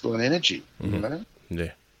energy. Mm-hmm.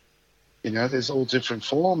 Yeah. There's all different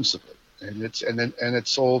forms of it, and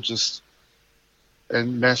it's all just,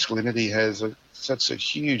 and masculinity has such a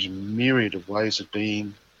huge myriad of ways of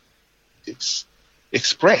being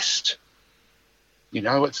expressed.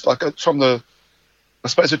 It's like I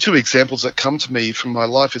suppose the two examples that come to me from my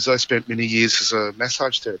life is I spent many years as a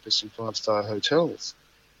massage therapist in 5-star hotels,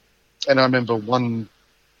 and I remember one,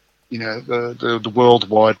 the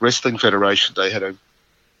Worldwide Wrestling Federation, they had a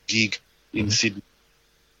gig in Sydney.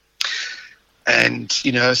 And,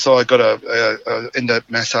 so I got end up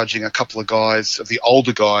massaging a couple of guys, of the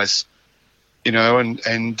older guys, and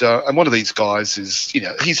one of these guys is,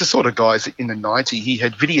 he's the sort of guy that in the 90s, he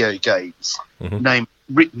had video games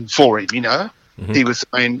written for him, Mm-hmm. He was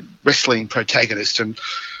a wrestling protagonist, and,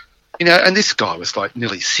 and this guy was like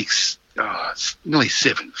nearly 7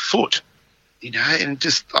 foot, and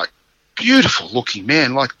just like beautiful looking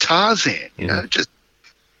man, like Tarzan, just,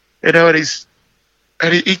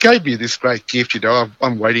 and he gave me this great gift,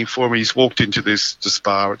 I'm waiting for him. He's walked into this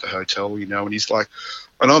bar at the hotel, and he's like,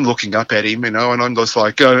 and I'm looking up at him, and I'm just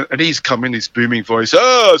like, and he's come in this booming voice,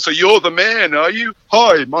 "Oh, so you're the man, are you?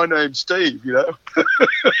 Hi, my name's Steve,"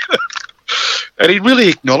 And he really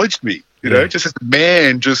acknowledged me, just as a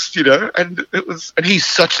man, just, and he's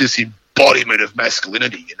such this embodiment of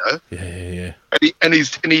masculinity, Yeah. And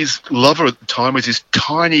his lover at the time was this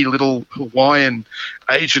tiny little Hawaiian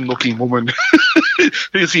Asian-looking woman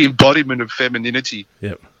who's the embodiment of femininity.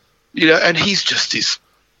 Yep. And he's just this.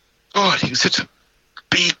 God, he was such a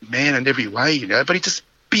big man in every way, but he's just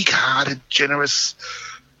big-hearted, generous,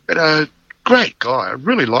 great guy. I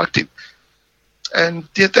really liked him. And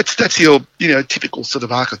yeah, that's your typical sort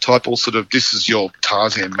of archetypal sort of, this is your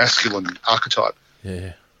Tarzan masculine archetype.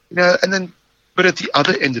 Yeah. And then, but at the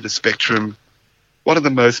other end of the spectrum, one of the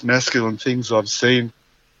most masculine things I've seen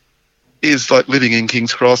is like living in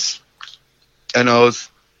King's Cross, and I was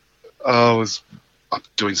up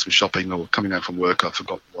doing some shopping or coming home from work. I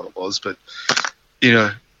forgot what it was, but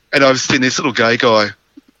and I've seen this little gay guy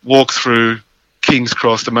walk through King's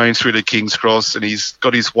Cross, the main street of King's Cross, and he's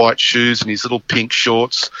got his white shoes and his little pink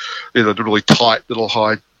shorts, the really tight, little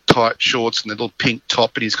tight shorts and the little pink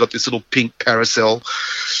top, and he's got this little pink parasol,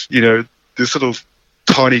 this little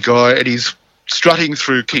tiny guy, and he's strutting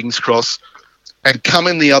through King's Cross, and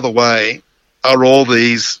coming the other way are all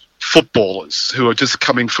these footballers who are just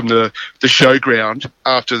coming from the showground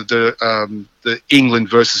after the England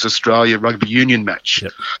versus Australia rugby union match.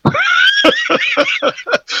 Yep.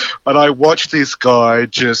 And I watched this guy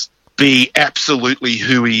just be absolutely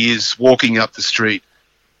who he is walking up the street,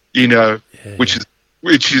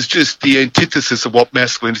 which is just the antithesis of what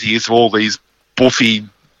masculinity is, of all these buffy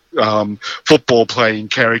football playing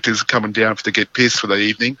characters coming down to get pissed for the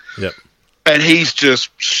evening. Yep. And he's just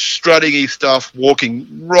strutting his stuff,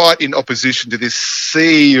 walking right in opposition to this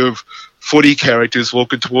sea of footy characters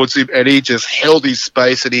walking towards him, and he just held his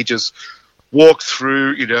space, and he just walked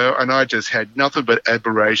through, and I just had nothing but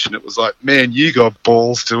admiration. It was like, man, you got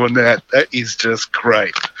balls doing that. That is just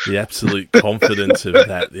great. The absolute confidence of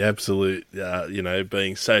that, the absolute,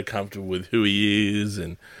 being so comfortable with who he is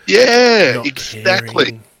and not exactly.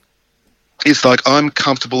 caring. It's like I'm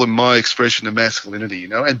comfortable in my expression of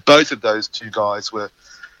masculinity, and both of those two guys were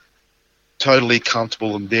totally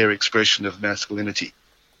comfortable in their expression of masculinity,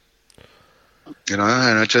 and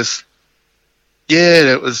I just,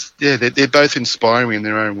 they're both inspiring in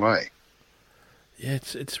their own way. Yeah,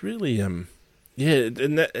 it's really, and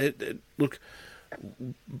that, look,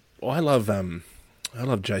 I love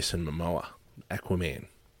Jason Momoa, Aquaman,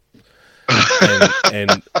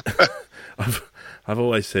 and I've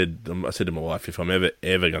always said, I said to my wife, if I'm ever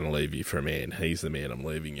going to leave you for a man, he's the man I'm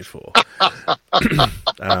leaving you for.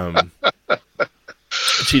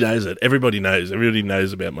 She knows it. Everybody knows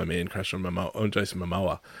about my man crush on Jason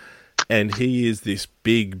Momoa, and he is this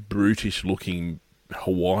big, brutish-looking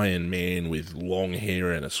Hawaiian man with long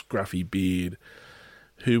hair and a scruffy beard,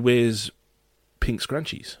 who wears pink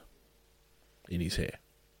scrunchies in his hair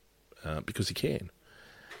because he can,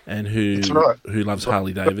 and who loves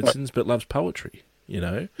Harley Davidsons but loves poetry.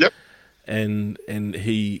 Yep. And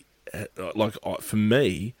he, for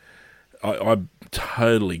me, I'm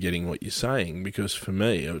totally getting what you're saying, because for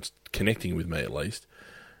me, it's connecting with me at least,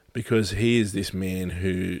 because he is this man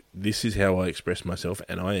who, this is how I express myself,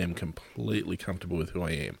 and I am completely comfortable with who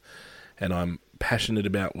I am. And I'm passionate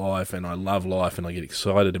about life, and I love life, and I get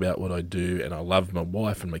excited about what I do, and I love my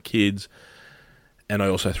wife and my kids, and I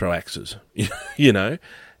also throw axes,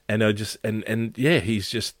 and I just, he's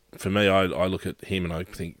just, for me, I look at him and I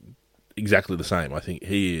think exactly the same. I think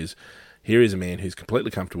here is a man who's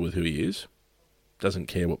completely comfortable with who he is, doesn't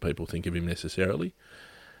care what people think of him necessarily,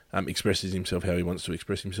 expresses himself how he wants to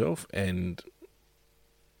express himself, and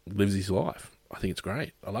lives his life. I think it's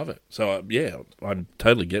great. I love it. So, I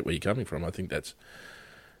totally get where you're coming from. I think that's,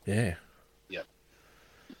 Yeah,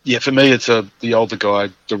 for me, it's the older guy,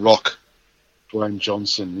 The Rock, Dwayne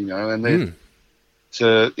Johnson, and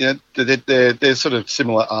they're sort of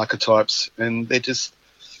similar archetypes, and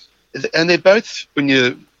they're both,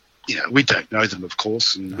 when we don't know them, of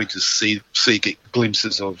course, and we just see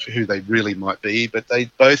glimpses of who they really might be, but they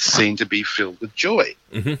both seem to be filled with joy.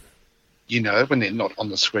 Mm-hmm. When they're not on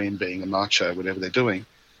the screen being a macho, whatever they're doing.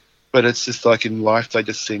 But it's just like in life, they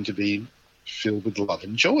just seem to be filled with love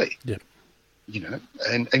and joy. Yeah.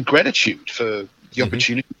 And gratitude for the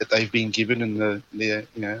opportunity that they've been given and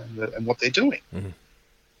and what they're doing, and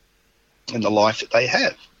the life that they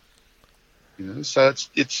have. So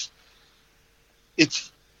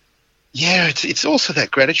it's also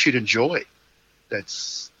that gratitude and joy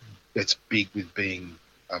that's big with being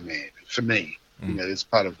a man for me. It's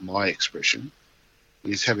part of my expression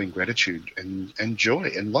is having gratitude and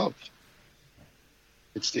joy and love.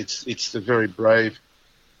 It's the very brave.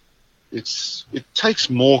 It takes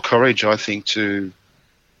more courage, I think, to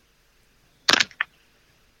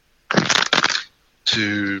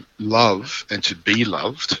love and to be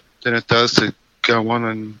loved than it does to go on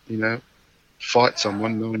and fight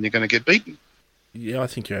someone knowing you're going to get beaten. Yeah, I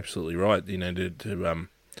think you're absolutely right.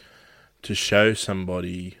 To show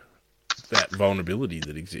somebody that vulnerability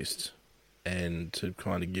that exists, and to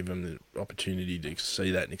kind of give them the opportunity to see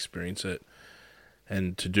that and experience it,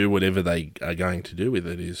 and to do whatever they are going to do with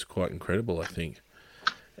it is quite incredible, I think.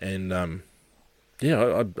 And I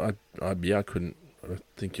couldn't. I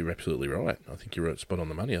think you're absolutely right. I think you're spot on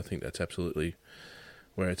the money. I think that's absolutely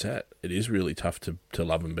where it's at. It is really tough to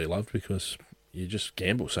love and be loved, because you just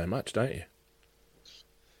gamble so much, don't you?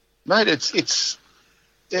 Mate, it's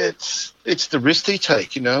the risk they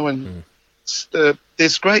take, and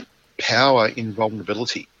there's great power in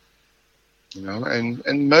vulnerability,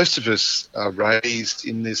 and most of us are raised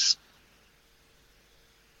in this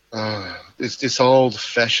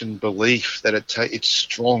old-fashioned belief that it's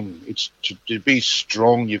strong. It's to be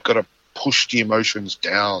strong, you've got to push the emotions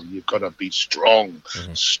down. You've got to be strong,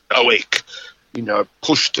 stoic,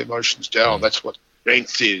 push the emotions down. That's what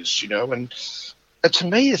strength is, and to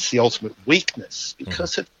me, it's the ultimate weakness,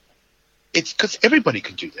 because it's because everybody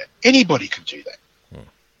can do that. Anybody can do that.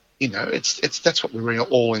 That's what we're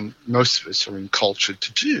all in. Most of us are encultured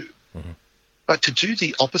to do. But to do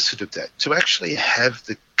the opposite of that, to actually have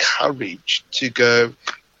the courage to go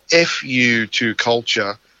F you to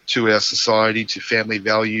culture, to our society, to family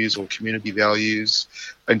values or community values,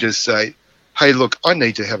 and just say, hey, look, I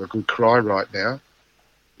need to have a good cry right now.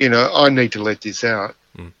 I need to let this out.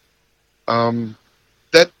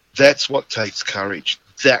 That's what takes courage.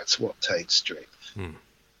 That's what takes strength.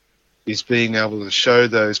 Is being able to show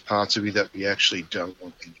those parts of you that we actually don't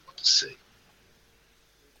want anyone to see.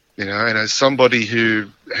 You know, and as somebody who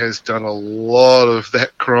has done a lot of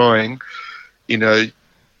that crying, you know,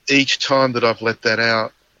 each time that I've let that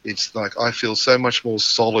out, it's like I feel so much more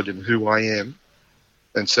solid in who I am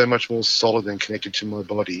and so much more solid and connected to my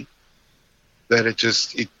body that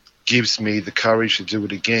it gives me the courage to do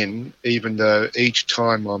it again, even though each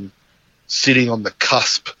time I'm sitting on the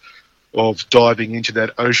cusp of diving into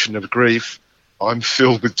that ocean of grief, I'm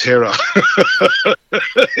filled with terror.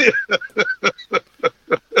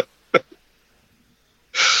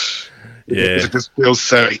 Yeah. It just feels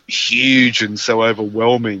so huge and so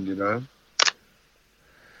overwhelming, you know.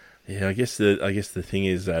 Yeah, I guess the thing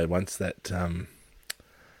is, once that,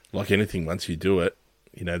 like anything, once you do it,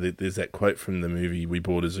 you know, there's that quote from the movie We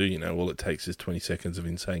Bought a Zoo. You know, all it takes is 20 seconds of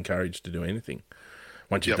insane courage to do anything.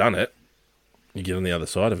 Once you've done it, you get on the other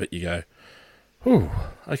side of it. You go, "Whew,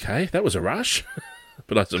 okay, that was a rush,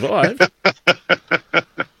 but I survived.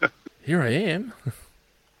 Here I am."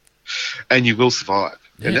 And you will survive.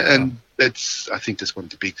 Yeah. And I think that's one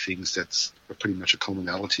of the big things that's pretty much a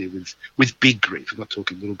commonality with big grief. I'm not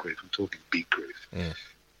talking little grief, I'm talking big grief. Mm.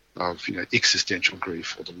 Of, you know, existential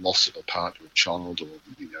grief or the loss of a partner, a child, or,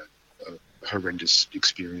 you know, a horrendous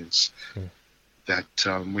experience. Mm. That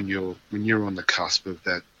when you're on the cusp of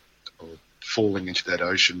that, or falling into that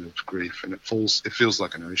ocean of grief, and it feels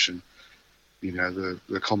like an ocean. You know,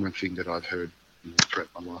 the common thing that I've heard, you know, throughout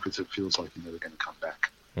my life is it feels like you're never going to come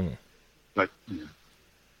back. Mm. But, you know,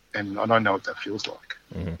 and I know what that feels like.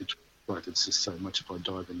 Mm-hmm. It's like it's just so much. If I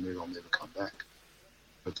dive in there, I'll never come back.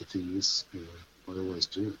 But the thing is, you know, I always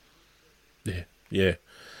do. Yeah,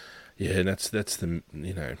 and that's the,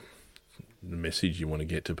 you know, the message you want to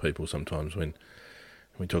get to people sometimes when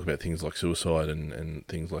we talk about things like suicide and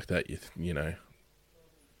things like that. You know,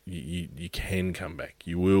 you can come back.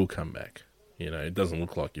 You will come back. You know, it doesn't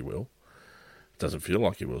look like you will. It doesn't feel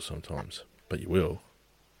like you will sometimes, but you will.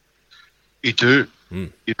 You do.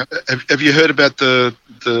 Mm. You know, have you heard about the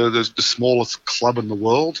smallest club in the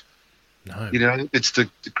world? No. You know, it's the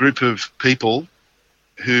group of people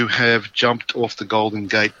who have jumped off the Golden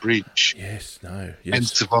Gate Bridge. Yes. And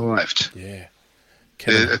survived. Yeah.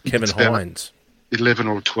 Kevin Hines. 11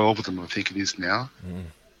 or 12 of them, I think it is now.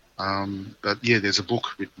 Mm. But yeah, there's a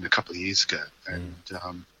book written a couple of years ago, and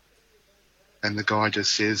the guy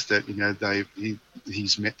just says that, you know,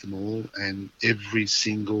 he's met them all, and every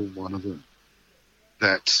single one of them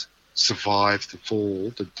that survived the fall,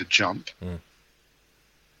 the jump,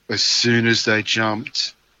 as soon as they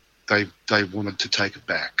jumped, they wanted to take it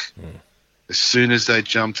back. As soon as they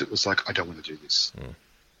jumped, it was like, I don't want to do this.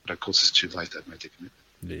 But of course, it's too late. They've made their commitment.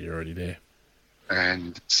 Yeah, you're already there.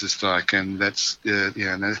 And it's just like, and that's,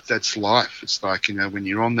 that's life. It's like, you know, when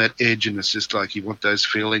you're on that edge and it's just like you want those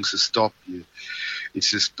feelings to stop. It's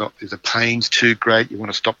just not, the pain's too great. You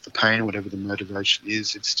want to stop the pain, whatever the motivation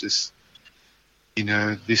is. It's just, you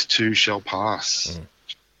know, this too shall pass.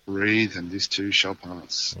 Breathe, and this too shall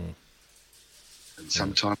pass. And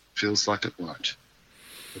sometimes it feels like it won't,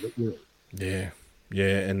 but it will. Yeah,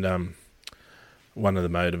 and one of the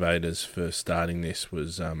motivators for starting this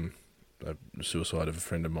was a suicide of a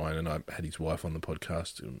friend of mine, and I had his wife on the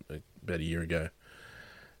podcast about a year ago,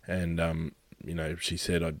 and you know, she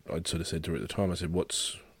said, I'd sort of said to her at the time, I said,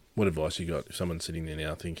 what advice you got if someone's sitting there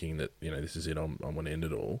now thinking that, you know, this is it, I want to end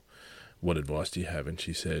it all, what advice do you have? And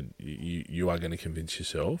she said, you are going to convince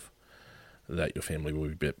yourself that your family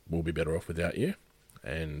will be better off without you,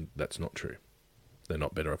 and that's not true. They're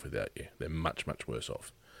not better off without you. They're much, much worse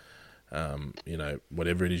off. You know,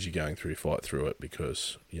 whatever it is you're going through, fight through it,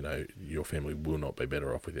 because, you know, your family will not be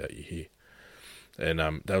better off without you here. And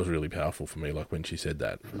that was really powerful for me, like when she said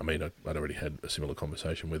that. I mean, I'd already had a similar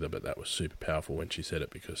conversation with her, but that was super powerful when she said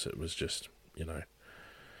it, because it was just, you know,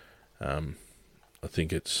 I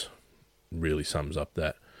think it's really sums up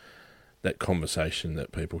that conversation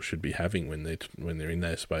that people should be having when they're in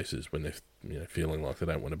those spaces, when they're, you know, feeling like they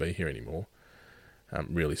don't want to be here anymore.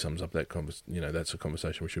 Really sums up that you know, that's a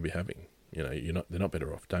conversation we should be having. You know, they're not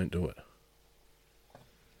better off. Don't do it.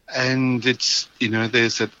 And it's, you know,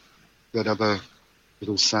 there's that other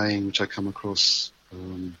little saying which I come across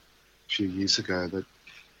a few years ago, that,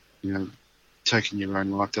 you know, taking your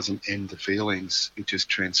own life doesn't end the feelings; it just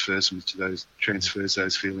transfers those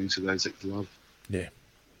feelings to those that you love. Yeah,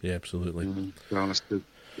 absolutely. To be honest, it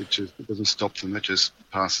doesn't stop them; it just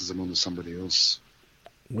passes them on to somebody else.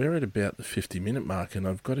 We're at about the 50-minute mark, and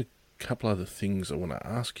I've got a couple other things I want to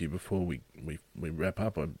ask you before we wrap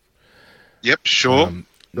up. Yep, sure.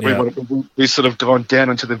 We've sort of gone down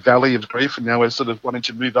into the valley of grief, and now we're sort of wanting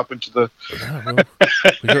to move up into the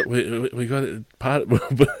we got part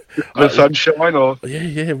the sunshine, or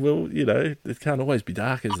yeah. Well, you know, it can't always be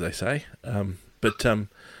dark, as they say. But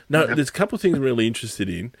No, there's a couple of things I'm really interested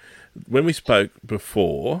in. When we spoke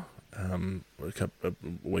before, a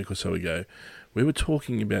week or so ago, we were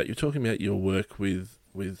talking about your work with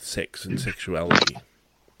sex and sexuality.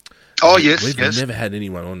 Oh, yes, We've yes. never had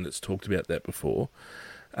anyone on that's talked about that before.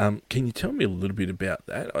 Can you tell me a little bit about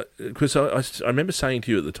that? Because I remember saying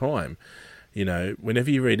to you at the time, you know,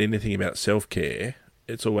 whenever you read anything about self-care,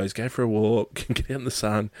 it's always go for a walk, get out in the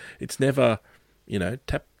sun. It's never, you know,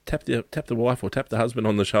 tap the wife or tap the husband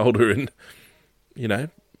on the shoulder and, you know,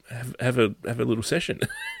 have a little session.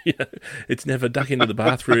 You know, it's never duck into the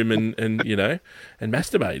bathroom and you know, and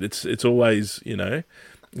masturbate. It's always, you know,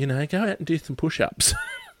 go out and do some push-ups.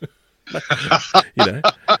 You know,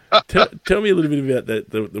 tell me a little bit about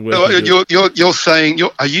the work. You're saying,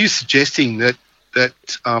 are you suggesting that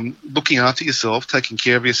looking after yourself, taking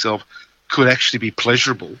care of yourself, could actually be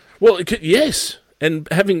pleasurable? Well, it could, yes, and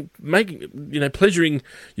pleasuring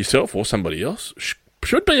yourself or somebody else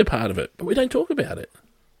should be a part of it, but we don't talk about it.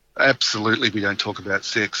 Absolutely, we don't talk about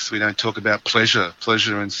sex. We don't talk about pleasure.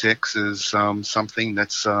 Pleasure and sex is something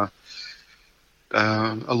that's a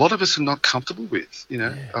lot of us are not comfortable with. You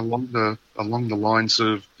know, along the lines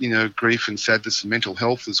of, you know, grief and sadness and mental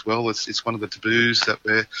health as well. It's one of the taboos that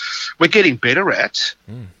we're getting better at.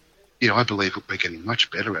 Mm. You know, I believe we're getting much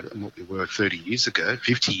better at it than what we were 30 years ago,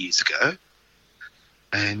 50 years ago.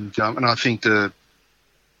 And I think I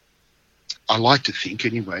like to think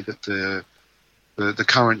anyway that the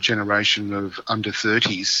current generation of under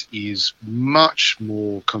 30s is much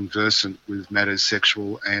more conversant with matters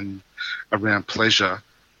sexual and around pleasure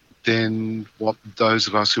than what those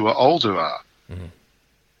of us who are older are.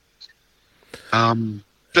 Mm-hmm.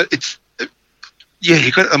 But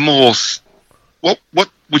you've got a more. What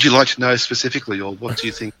would you like to know specifically, or what do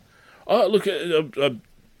you think? Oh, look,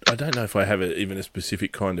 I don't know if I have even a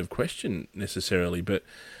specific kind of question necessarily, but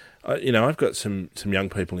you know, I've got some young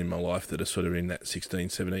people in my life that are sort of in that 16,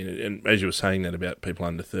 17, and as you were saying that about people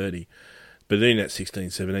under 30, but in that 16,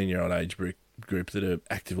 17-year-old age group that are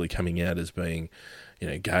actively coming out as being, you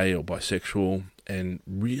know, gay or bisexual and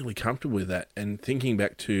really comfortable with that, and thinking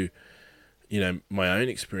back to, you know, my own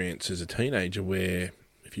experience as a teenager where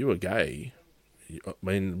if you were gay, I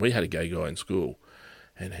mean, we had a gay guy in school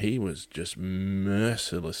and he was just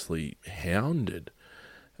mercilessly hounded,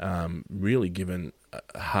 really given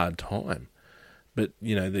a hard time. But,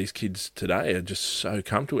 you know, these kids today are just so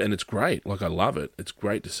comfortable, and it's great. Like, I love it. It's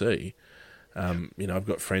great to see. You know, I've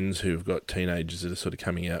got friends who've got teenagers that are sort of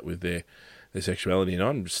coming out with their sexuality, and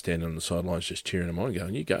I'm just standing on the sidelines just cheering them on,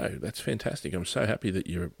 going, "You go! That's fantastic! I'm so happy that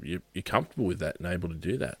you're comfortable with that and able to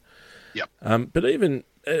do that." Yep. But even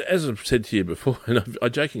as I've said to you before, and I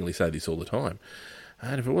jokingly say this all the time,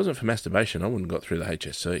 and if it wasn't for masturbation, I wouldn't have got through the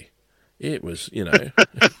HSC. It was, you know,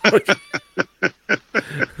 but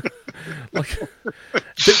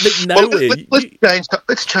nowhere. Well,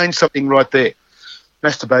 let's change something right there.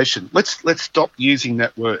 Masturbation. Let's stop using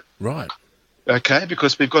that word. Right. Okay,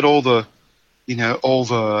 because we've got all the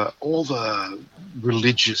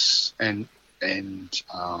religious and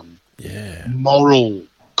moral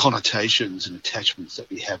connotations and attachments that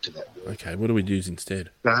we have to that word. Okay, what do we use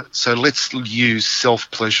instead? So let's use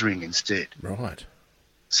self-pleasuring instead. Right.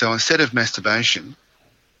 So instead of masturbation,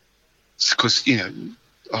 because, you know,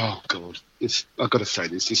 oh God, I've got to say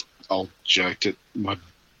this old joke that my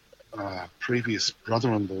previous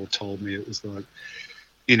brother-in-law told me. It was like,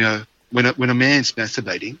 you know, when a man's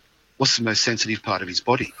masturbating, what's the most sensitive part of his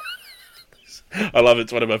body? I love it.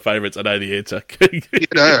 It's one of my favourites. I know the answer. You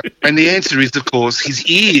know, and the answer is, of course, his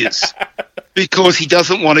ears, because he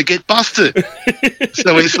doesn't want to get busted.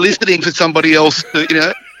 So he's listening for somebody else to, you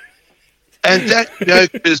know. And that, you know,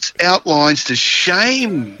 just outlines the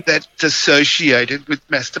shame that's associated with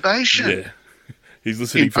masturbation. Yeah. He's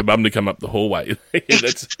listening for mum to come up the hallway.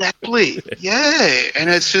 Exactly. Yeah. And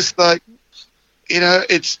it's just like, you know,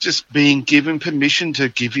 it's just being given permission to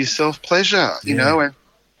give yourself pleasure, you know,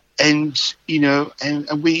 and you know,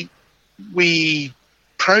 and we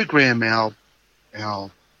program our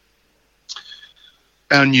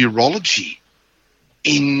neurology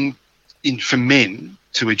in for men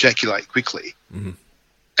to ejaculate quickly. Mm-hmm.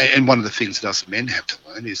 And one of the things that us men have to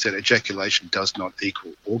learn is that ejaculation does not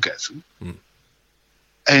equal orgasm. Mm.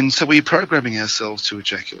 And so we're programming ourselves to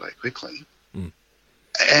ejaculate quickly. Mm.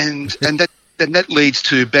 And that leads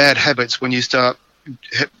to bad habits when you start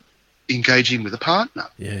engaging with a partner.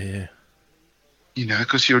 Yeah. You know,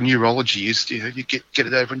 because your neurology is, you know, you get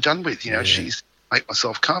it over and done with. You know, she's make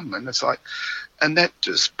myself come, and it's like, and that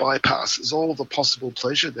just bypasses all of the possible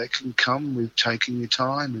pleasure that can come with taking your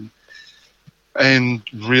time and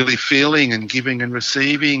really feeling and giving and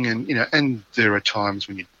receiving, and you know, and there are times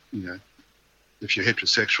when you know, if you're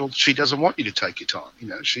heterosexual, she doesn't want you to take your time. You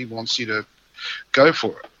know, she wants you to go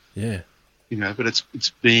for it. Yeah. You know, but it's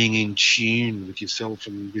being in tune with yourself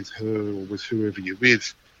and with her or with whoever you're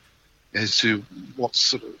with as to what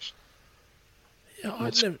sort of. Yeah,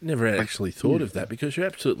 I've never actually thought of that, because you're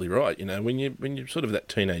absolutely right. You know, when you're sort of that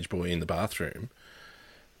teenage boy in the bathroom,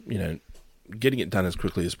 you know, getting it done as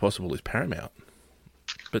quickly as possible is paramount.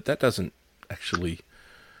 But that doesn't actually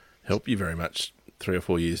help you very much 3 or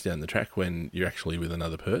 4 years down the track when you're actually with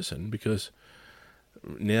another person, because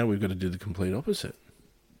now we've got to do the complete opposite.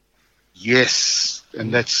 Yes,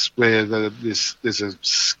 and that's where there's a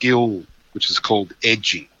skill which is called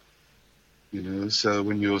edging. You know, so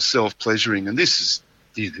when you're self-pleasuring, and this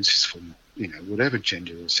is for, you know, whatever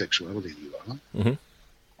gender or sexuality you are, Mm-hmm.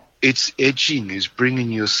 it's edging is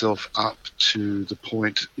bringing yourself up to the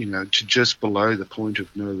point, you know, to just below the point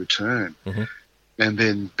of no return, Mm-hmm. and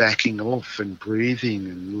then backing off and breathing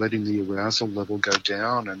and letting the arousal level go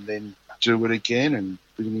down, and then do it again and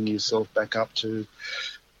bringing yourself back up to,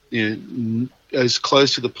 you know, as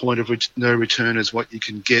close to the point of no return as what you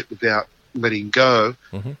can get without letting go,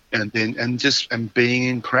 Mm-hmm. and then and being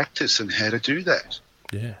in practice and how to do that.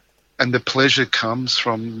 Yeah. And the pleasure comes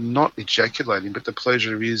from not ejaculating, but the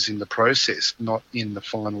pleasure is in the process, not in the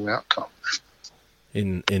final outcome.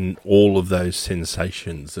 In all of those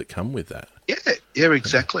sensations that come with that. Yeah,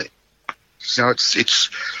 exactly. So it's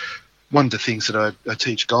one of the things that I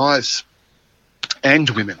teach guys and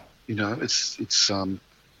women. You know, it's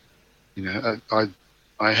you know,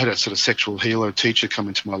 I had a sort of sexual healer teacher come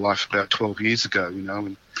into my life about 12 years ago, you know,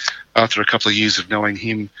 and after a couple of years of knowing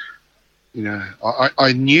him, you know,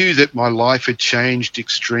 I knew that my life had changed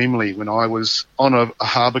extremely when I was on a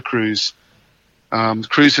harbour cruise,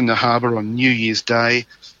 cruising the harbour on New Year's Day,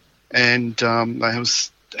 and I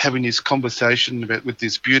was having this conversation with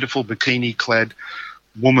this beautiful bikini-clad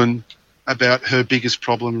woman about her biggest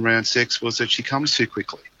problem around sex was that she comes too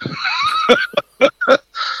quickly.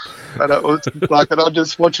 And it was like, and I'm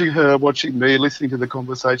just watching me, listening to the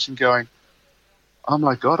conversation, going, "Oh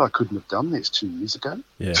my God, I couldn't have done this 2 years ago.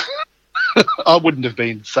 Yeah. I wouldn't have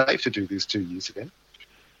been safe to do this 2 years ago."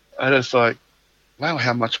 And it's like, wow,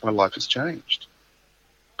 how much my life has changed.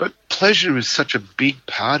 But pleasure is such a big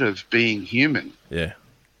part of being human. Yeah.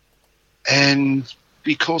 And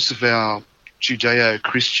because of our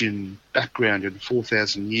Judeo-Christian background and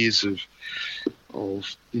 4,000 years of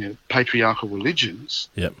you know, patriarchal religions,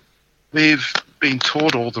 Yep. we've been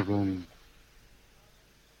taught all the wrong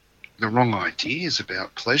ideas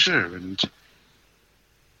about pleasure, and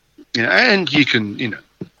you know, and you can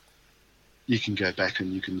go back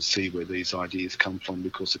and you can see where these ideas come from,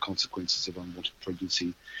 because the consequences of unwanted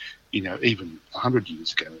pregnancy, you know, even 100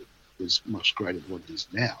 years ago was much greater than what it is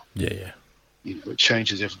now. Yeah, yeah. You know, it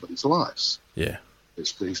changes everybody's lives. Yeah.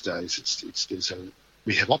 These days,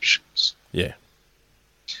 we have options. Yeah.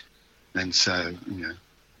 And so, you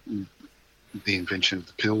know, the invention of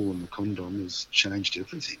the pill and the condom has changed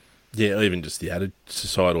everything. Yeah, even just the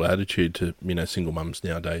societal attitude to, you know, single mums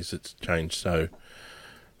nowadays, it's changed so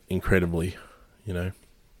incredibly, you know.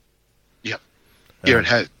 Yep. Yeah, it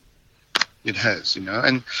has. It has, you know.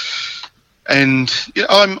 And you know,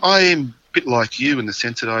 I'm a bit like you in the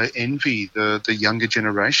sense that I envy the younger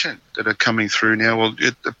generation that are coming through now. Well,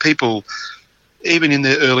 the people, even in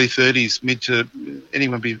their early 30s,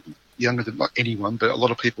 anyone be younger than, not anyone, but a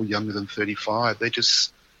lot of people younger than 35,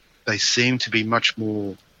 they seem to be much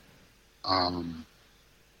more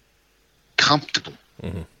comfortable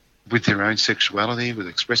Mm-hmm. with their own sexuality, with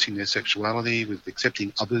expressing their sexuality, with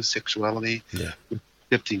accepting others' sexuality, Yeah. with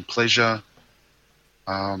accepting pleasure,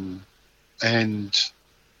 and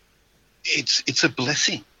it's a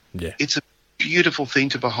blessing. Yeah. It's a beautiful thing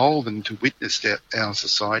to behold and to witness that our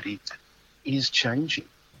society is changing.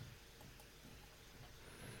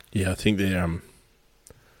 Yeah, I think they're,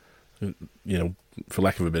 you know, for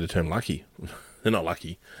lack of a better term, lucky. They're not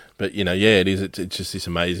lucky, but, you know, yeah, it is. It's just this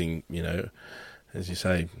amazing, you know, as you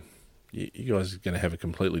say, you guys are going to have a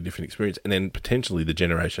completely different experience, and then potentially the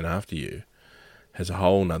generation after you has a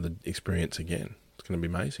whole nother experience again. It's going to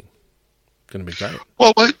be amazing. It's going to be great.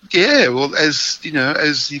 Well, yeah. Well, as you know,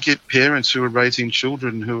 as you get parents who are raising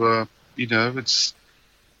children who are, you know, it's,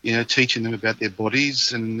 you know, teaching them about their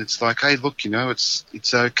bodies, and it's like, hey, look, you know, it's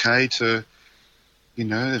okay to, you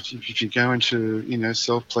know, if you go into, you know,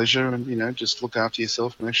 self-pleasure and, you know, just look after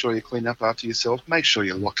yourself, make sure you clean up after yourself, make sure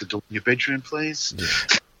you lock the door in your bedroom, please.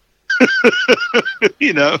 Yeah.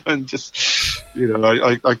 You know, and just, you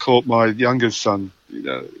know, I caught my youngest son, you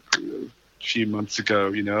know, a few months ago,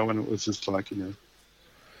 you know, and it was just like, you know,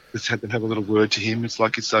 just had to have a little word to him. It's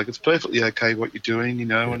like it's perfectly okay what you're doing, you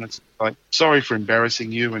know, and it's like, sorry for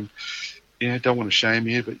embarrassing you, and, don't want to shame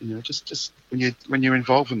you, but just when you're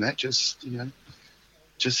involved in that, just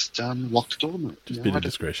lock the door, mate. Just a bit of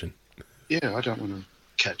discretion. Yeah, I don't want to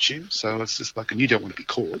catch you, so it's just like, and you don't want to be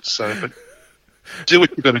caught, so but do what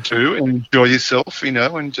you've got to do and enjoy yourself,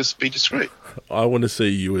 and just be discreet. I want to see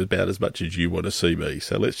you about as much as you want to see me,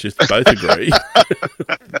 so let's just both agree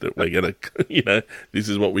that we're going to, this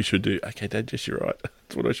is what we should do. Okay, Dad, yes, you're right.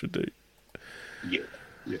 That's what I should do. Yeah.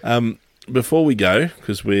 Before we go,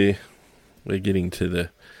 because we're getting to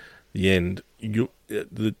the end,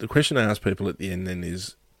 the question I ask people at the end then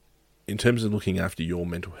is, in terms of looking after your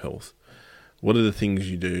mental health, what are the things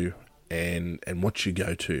you do and what's your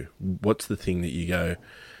go-to? What's the thing that you go,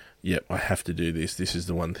 yep, I have to do this. This is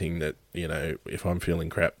the one thing that, if I'm feeling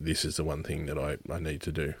crap, this is the one thing that I need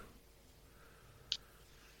to do.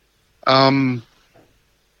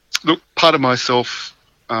 Look, part of my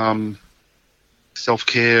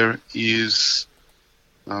self-care is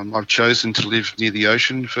I've chosen to live near the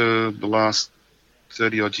ocean for the last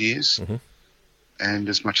 30-odd years, and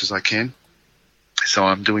as much as I can. So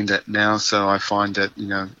I'm doing that now, so I find that,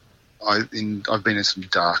 I've been in some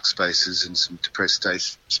dark spaces and some depressed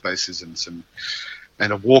spaces and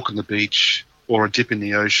a walk on the beach or a dip in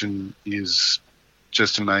the ocean is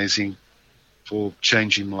just amazing for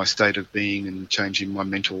changing my state of being and changing my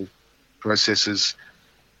mental processes.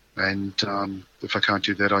 And if I can't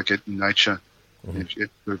do that, I get in nature. Whether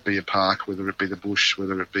it be a park, whether it be the bush,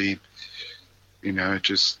 whether it be,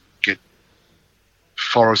 just get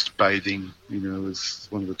forest bathing, is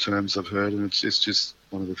one of the terms I've heard, and it's just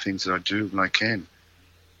one of the things that I do when I can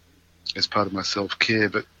as part of my self-care.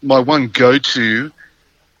 But my one go-to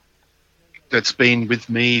that's been with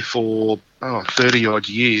me for 30-odd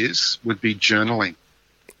years would be journaling.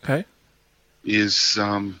 Okay. Is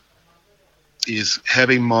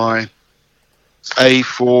having my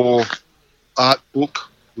A4 art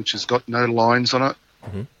book, which has got no lines on it,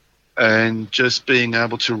 and just being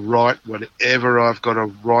able to write whatever I've got to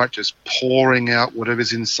write, just pouring out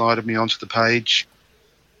whatever's inside of me onto the page.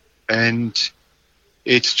 And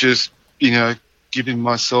it's just, giving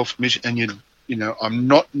myself mission. And, I'm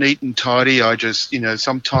not neat and tidy. I just,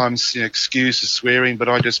 sometimes, excuse the swearing, but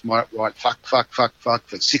I just might write fuck for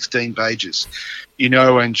 16 pages,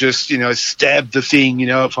 and just, stab the thing,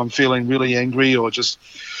 if I'm feeling really angry, or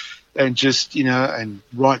and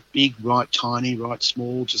write big, write tiny, write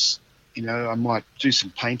small, just, I might do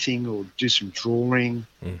some painting or do some drawing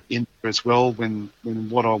in there as well when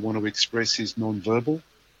what I want to express is non-verbal.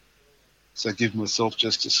 So give myself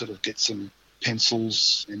just to sort of get some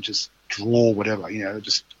pencils and just draw whatever,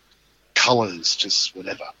 just colours, just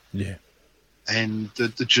whatever. Yeah. And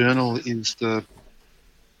the journal is I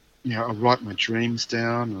write my dreams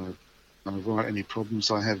down, I write any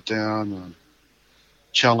problems I have down,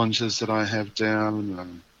 challenges that I have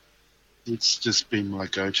down. It's just been my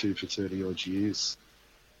go-to for 30-odd years.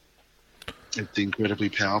 It's incredibly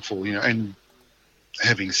powerful, and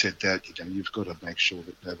having said that, you've got to make sure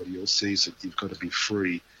that nobody else sees it. You've got to be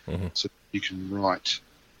free so you can write.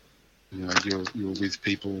 You're with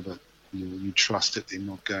people that you trust that they're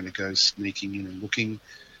not going to go sneaking in and looking,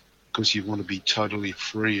 because you want to be totally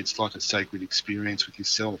free. It's like a sacred experience with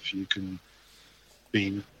yourself. You can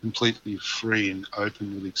be completely free and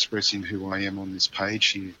open with expressing who I am on this page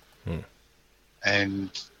here. And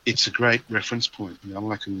it's a great reference point.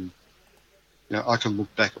 I can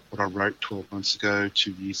look back at what I wrote 12 months ago,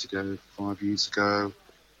 2 years ago, 5 years ago,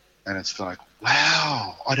 and it's like,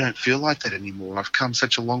 wow, I don't feel like that anymore. I've come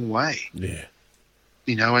such a long way. Yeah.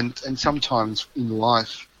 And sometimes in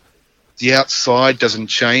life, the outside doesn't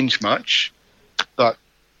change much, but,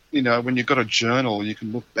 when you've got a journal, you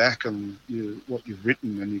can look back on what you've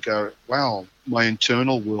written and you go, wow, my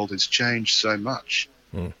internal world has changed so much.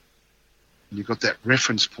 And you've got that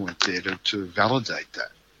reference point there to validate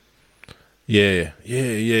that. Yeah.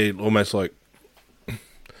 Almost like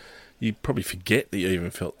you probably forget that you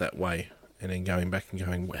even felt that way, and then going back and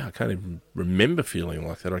going, wow, I can't even remember feeling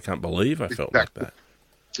like that. I can't believe I felt like that.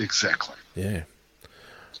 Exactly. Yeah.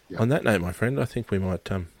 On that note, my friend, I think we might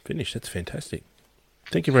finish. That's fantastic.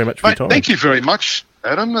 Thank you very much for your time. Thank you very much,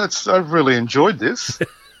 Adam. I've really enjoyed this.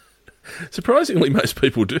 Surprisingly, most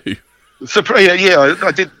people do.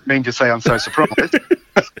 I didn't mean to say I'm so surprised.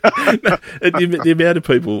 The amount of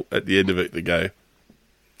people at the end of it that go,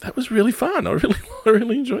 that was really fun. I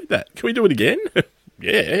really enjoyed that. Can we do it again?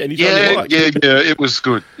 Yeah, anytime you like. Yeah, it was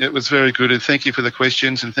good. It was very good. And thank you for the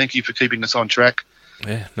questions, and thank you for keeping us on track.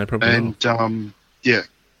 Yeah, no problem. And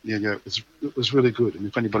it was really good. And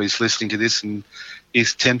if anybody's listening to this and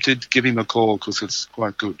is tempted, give him a call, because it's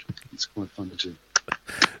quite good. It's quite fun to do.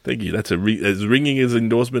 Thank you. That's as ringing as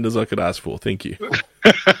endorsement as I could ask for. Thank you.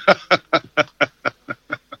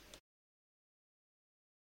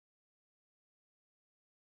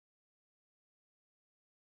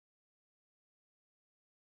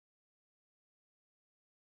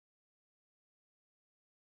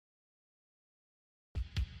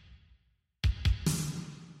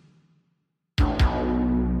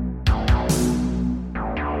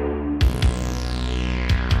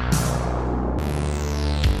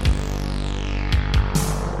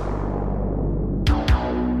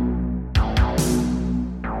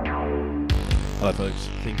 Hello, folks.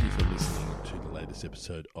 Thank you for listening to the latest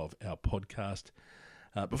episode of our podcast.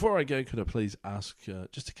 Before I go, could I please ask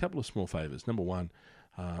just a couple of small favours? Number one,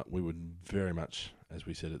 we would very much, as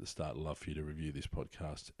we said at the start, love for you to review this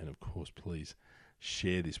podcast. And, of course, please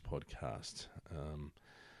share this podcast.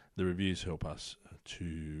 The reviews help us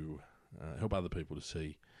to help other people to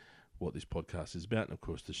see what this podcast is about. And, of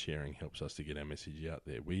course, the sharing helps us to get our message out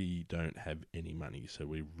there. We don't have any money, so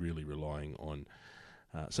we're really relying on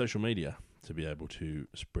social media to be able to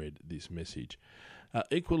spread this message.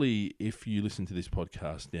 Equally, if you listen to this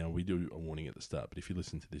podcast, now we do a warning at the start, but if you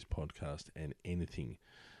listen to this podcast and anything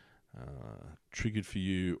triggered for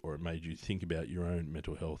you, or it made you think about your own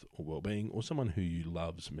mental health or well-being, or someone who you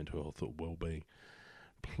love's mental health or well-being,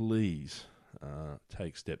 please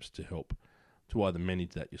take steps to help to either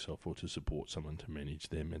manage that yourself or to support someone to manage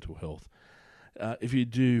their mental health. If you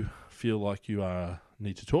do feel like you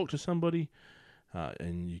need to talk to somebody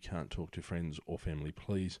and you can't talk to friends or family,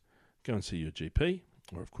 please go and see your GP,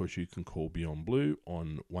 or of course you can call Beyond Blue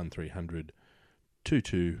on 1300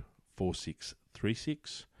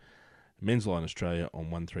 224636, Men's Line Australia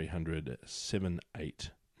on 1300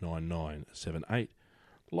 789978,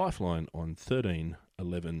 Lifeline on 13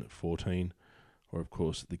 11 14, or of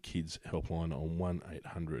course the Kids Helpline on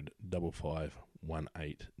 1800 55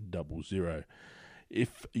 1800.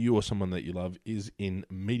 If you or someone that you love is in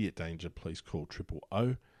immediate danger, please call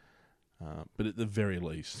 000. But at the very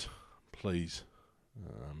least, please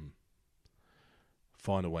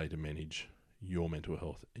find a way to manage your mental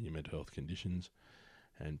health and your mental health conditions,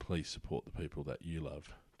 and please support the people that you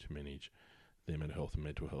love to manage their mental health and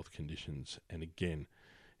mental health conditions. And again,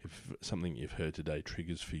 if something you've heard today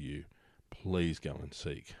triggers for you, please go and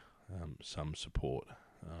seek some support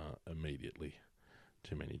immediately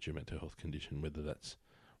to manage your mental health condition, whether that's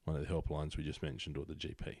one of the helplines we just mentioned or the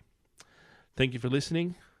GP. Thank you for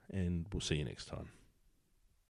listening, and we'll see you next time.